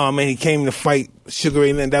then he came to fight Sugar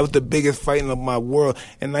Ray Leonard. That was the biggest fight in my world.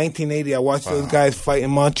 In 1980, I watched those guys fight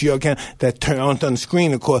in Montreal, Canada. That turned on the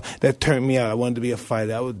screen, of course. That turned me out. I wanted to be a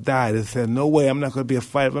fighter. I would die. I said, no way, I'm not going to be a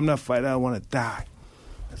fighter. If I'm not a fighter, I want to die.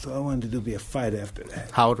 That's all I wanted to do, be a fighter after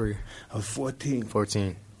that. How old were you? I was 14.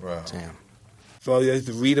 14. Wow. Damn. So I used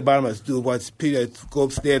to read about him. I used to watch Peter. I used to go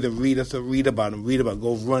upstairs and read. I used to read about him,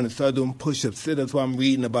 go run and start doing push-ups, sit-ups while I'm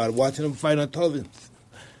reading about it, watching him fight on television.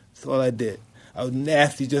 That's all I did. I was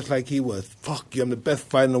nasty just like he was. Fuck you, I'm the best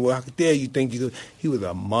fighter in the world. How dare you think you could? He was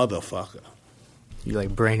a motherfucker. You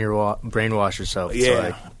like brainwash yourself.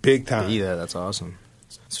 Yeah, big time. Yeah, that's awesome.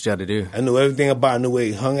 That's what you had to do. I knew everything about him. I knew where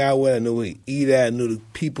he hung out with. I knew where he eat at. I knew the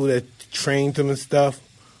people that trained him and stuff.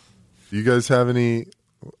 Do you guys have any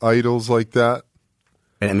idols like that?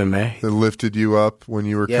 In MMA? That lifted you up when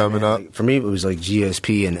you were coming up? Like, for me, it was like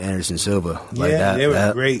GSP and Anderson Silva. Like yeah, they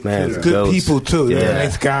were great. Man, good people, too. Yeah.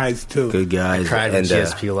 Nice guys, too. Good guys. I cried when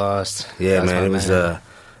GSP lost. Yeah, man. It was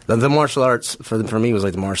the martial arts, for me, was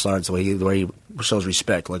like the martial arts, the way he shows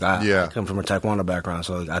respect. Like, I come from a Taekwondo background,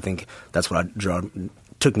 so like, I think that's what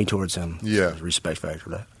took me towards him. Yeah. Respect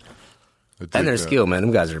factor, that. And their skill, man.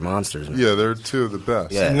 Them guys are monsters, man. Yeah, they're two of the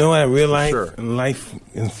best. Yeah. You know what I realized in life?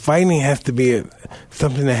 And fighting has to be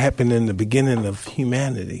something that happened in the beginning of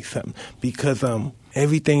humanity. Because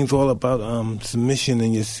everything's all about submission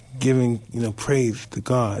and just giving, praise to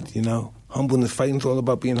God, Humbleness. Fighting's all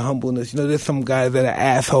about being humbleness. There's some guys that are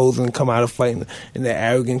assholes and come out of fighting and they're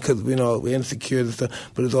arrogant because, we're insecure and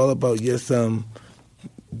stuff. But it's all about just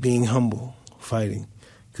being humble, fighting.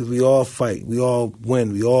 Because we all fight, we all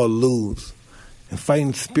win, we all lose. And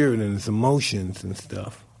fighting spirit and its emotions and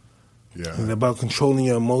stuff. Yeah. It's about controlling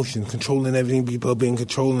your emotions, controlling everything. People are being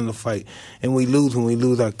controlled in the fight. And we lose when we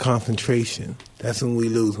lose our concentration. That's when we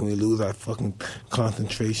lose our fucking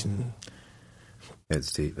concentration.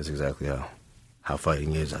 It's deep. That's exactly how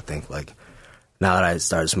fighting is. I think, like, now that I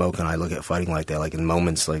started smoking, I look at fighting like that. Like, in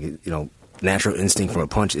moments, like, you know, natural instinct from a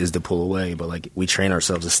punch is to pull away, but, like, we train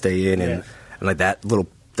ourselves to stay in. And like, that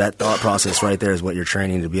thought process right there is what you're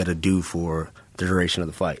training to be able to do for the duration of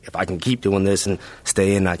the fight. If I can keep doing this and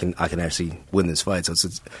stay in, I can actually win this fight. So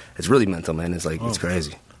it's really mental, man. It's like, it's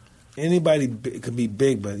crazy. Anybody could be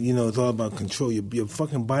big, but, you know, it's all about control. Your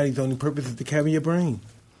fucking body's only purpose is to carry your brain.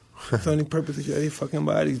 It's the only purpose of your fucking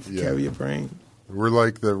body is to carry your brain. We're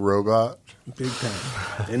like the robot. Big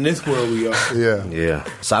time. In this world, we are. Yeah.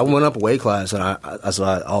 So I went up a weight class, and I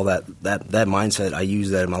saw all that mindset. I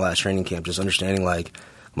used that in my last training camp, just understanding, like,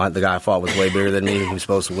 the guy I fought was way bigger than me. He was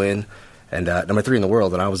supposed to win. And number 3 in the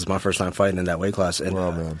world, and I was my first time fighting in that weight class. And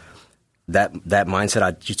man. That mindset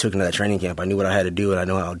I just took into that training camp. I knew what I had to do, and I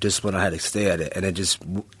know how disciplined I had to stay at it.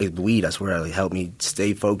 And weed, I swear, it helped me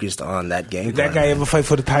stay focused on that game. Did that guy ever fight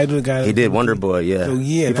for the title? The guy he did, Wonder Boy, yeah. So,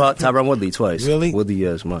 yeah. He fought Tyron Woodley twice. Really? Woodley,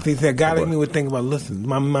 yes. See, that guy like me would think about, listen,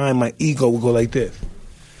 my mind, my ego would go like this.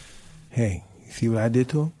 Hey, you see what I did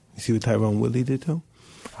to him? You see what Tyron Woodley did to him?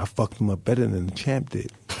 I fucked him up better than the champ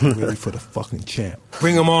did. I'm ready for the fucking champ.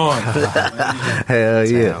 Bring him on. Hell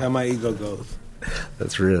yeah. That's how my ego goes.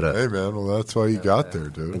 That's real. Hey, man, well, that's why you got there,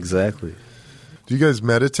 dude. Exactly. Do you guys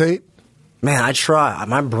meditate? Man, I try.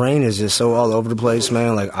 My brain is just so all over the place,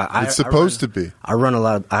 man. Like it's supposed to be. I run a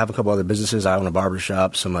lot. I have a couple other businesses. I own a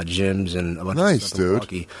barbershop, some gyms, and a bunch of stuff in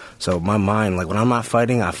Milwaukee. So my mind, like when I'm not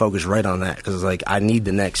fighting, I focus right on that because like I need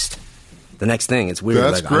the next thing. It's weird.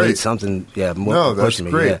 That's like, great. I need something. Yeah, more. No, that's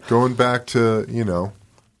great. Yeah. Going back to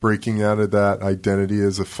breaking out of that identity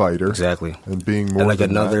as a fighter, exactly, and being more and like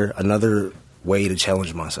than another way to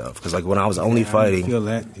challenge myself. Because like when I was only fighting, I feel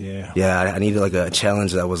that, I needed like a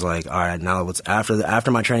challenge that was like, all right, now what's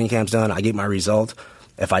after my training camp's done, I get my result.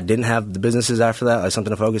 If I didn't have the businesses after that, like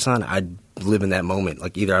something to focus on, I'd live in that moment.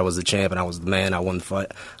 Like either I was the champ and I was the man, I won the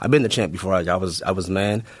fight. I've been the champ before. Like I was the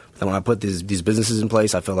man. But then when I put these businesses in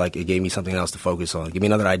place, I feel like it gave me something else to focus on. It gave me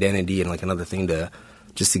another identity and like another thing to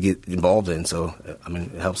get involved in. So, I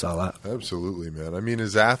mean, it helps out a lot. Absolutely, man. I mean,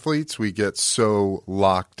 as athletes, we get so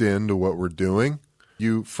locked into what we're doing,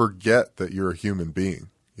 you forget that you're a human being,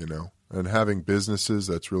 and having businesses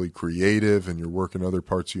that's really creative and you're working other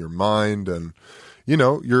parts of your mind and,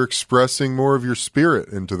 you're expressing more of your spirit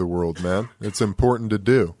into the world, man. It's important to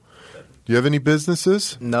do. Do you have any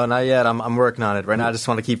businesses? No, not yet. I'm working on it. Right now, I just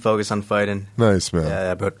want to keep focused on fighting. Nice, man.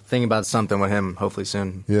 Yeah, but thinking about something with him, hopefully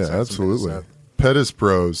soon. Yeah, absolutely. Pettis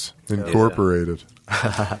Bros Incorporated.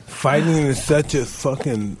 Fighting is such a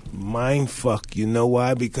fucking mind fuck. You know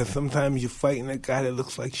why? Because sometimes you're fighting a guy that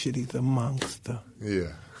looks like shit. He's a monster.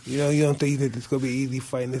 Yeah. You don't think that it's going to be easy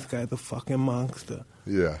fighting this guy's a fucking monster.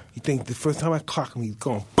 Yeah. You think the first time I clock him, he's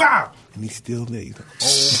going, BOW! And he's still there. He's like,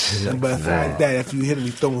 oh. And besides that, after you hit him,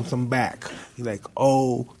 he's throwing some back. You're like,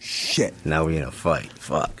 oh, shit. Now we in a fight.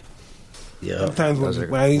 Fuck. Yeah. Sometimes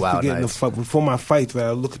when I used to get in the fight, before my fights, I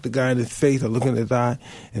would look at the guy in his face, I would look in his eye,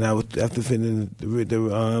 and I would, after finishing,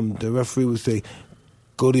 the referee would say,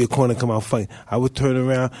 go to your corner, come out fight. I would turn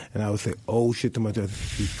around, and I would say, oh, shit, to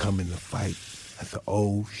myself, he's coming to fight. I said,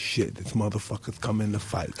 oh, shit, this motherfucker's coming to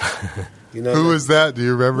fight. Who was that? Do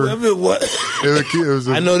you remember? Whoever it was. It was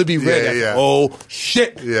I know to be ready. Yeah, yeah. Oh,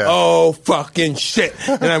 shit. Yeah. Oh, fucking shit.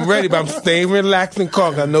 And I'm ready, but I'm staying relaxed and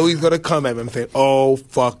calm. I know he's going to come at me. I'm saying, oh,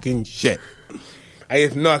 fucking shit. I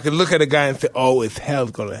just know I could look at a guy and say, oh, it's hell's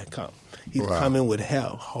going to come. He's coming with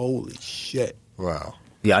hell. Holy shit. Wow.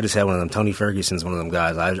 Yeah, I just had one of them. Tony Ferguson's one of them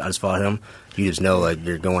guys. I just fought him. You just know, like,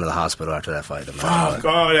 you're going to the hospital after that fight. Fuck,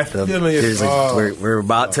 that feeling is... We're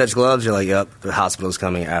about to touch gloves. You're like, yep, the hospital's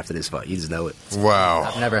coming after this fight. You just know it. Wow.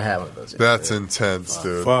 I've never had one of those. That's intense,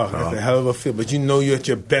 dude. Fuck, that's a hell of a feel. But you know you're at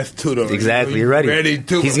your best, too, though. Exactly, you're ready. Ready,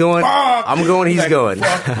 too. He's going, I'm going, he's going.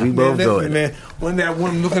 We both going. Man, one day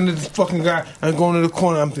I'm looking at this fucking guy, I'm going to the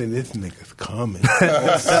corner, I'm saying, this nigga's coming.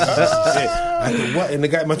 I said, what? And the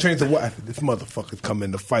guy, my trainer said, what? I said, this motherfucker's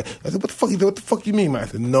coming to fight. I said, what the fuck? He said, what the fuck you mean, man? I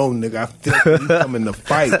said, no, nigga, I feel like he's coming to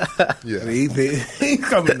fight. Yeah. He said, he's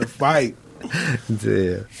coming to fight.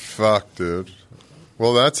 Yeah. Fuck, dude.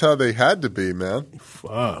 Well, that's how they had to be, man.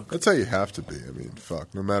 Fuck. That's how you have to be. I mean,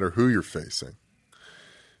 fuck. No matter who you're facing,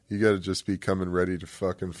 you got to just be coming ready to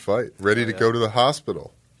fucking fight, ready to go to the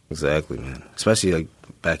hospital. Exactly, man. Especially like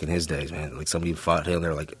back in his days, man. Like somebody fought him,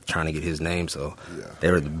 they're like trying to get his name, so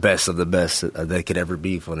they were the best of the best that they could ever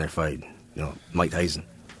be when they're fighting. Mike Tyson.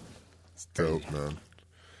 It's dope, man.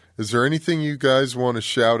 Is there anything you guys want to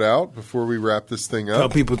shout out before we wrap this thing up? Tell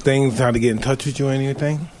people things, how to get in touch with you or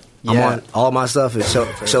anything? I'm on all my stuff is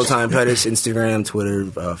Showtime Pettis, Instagram, Twitter,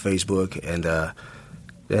 Facebook, and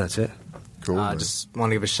that's it. Cool. I just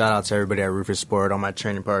want to give a shout out to everybody at Rufus Sport, all my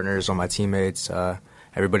training partners, all my teammates,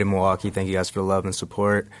 everybody in Milwaukee. Thank you guys for the love and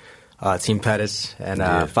support. Team Pettis,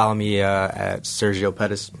 and follow me at Sergio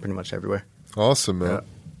Pettis pretty much everywhere. Awesome, man.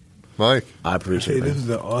 Mike, I appreciate it. This is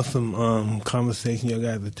an awesome conversation. You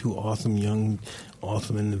guys are two awesome young,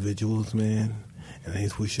 awesome individuals, man. And I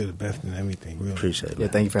just wish you the best in everything. Really. Appreciate it. Yeah,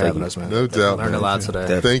 thank you for having us, man. No doubt. Learned a lot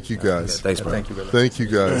today. Thank you guys. Thanks, bro. Thank you, brother. Thank you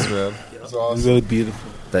guys, man. It was awesome. Really beautiful.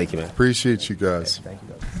 Thank you, man. Appreciate you guys. Thank you,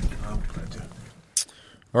 guys.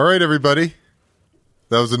 All right, everybody.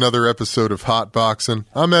 That was another episode of Hot Boxing.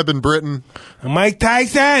 I'm Eben Britton. And Mike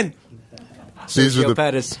Tyson. These are Sergio the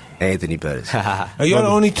Pettis. Anthony Pettis. Are you the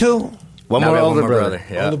only two? One Now more we have older one more brother.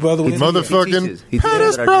 Yeah. Older brother with you? motherfucking He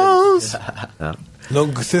Pettis teaches our Bros.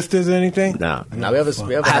 No sisters or anything? No. Now we have a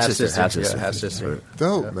Half half sister, sister. half sister. Half sister.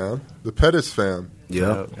 Dope, man. The Pettis fam.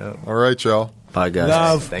 Yeah. All right, y'all. Bye, guys.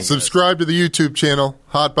 Love. Thank you. Subscribe to the YouTube channel,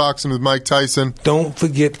 Hot Boxing with Mike Tyson. Don't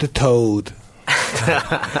forget the toad.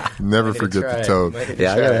 Never forget the toad.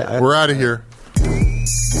 Yeah, We're out of here.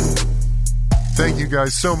 Thank you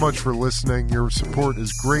guys so much for listening. Your support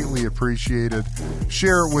is greatly appreciated.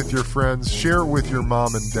 Share it with your friends. Share it with your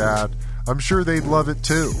mom and dad. I'm sure they'd love it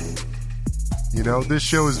too. You know, this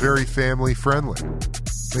show is very family friendly.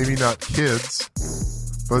 Maybe not kids,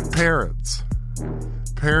 but parents.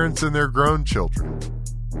 Parents and their grown children.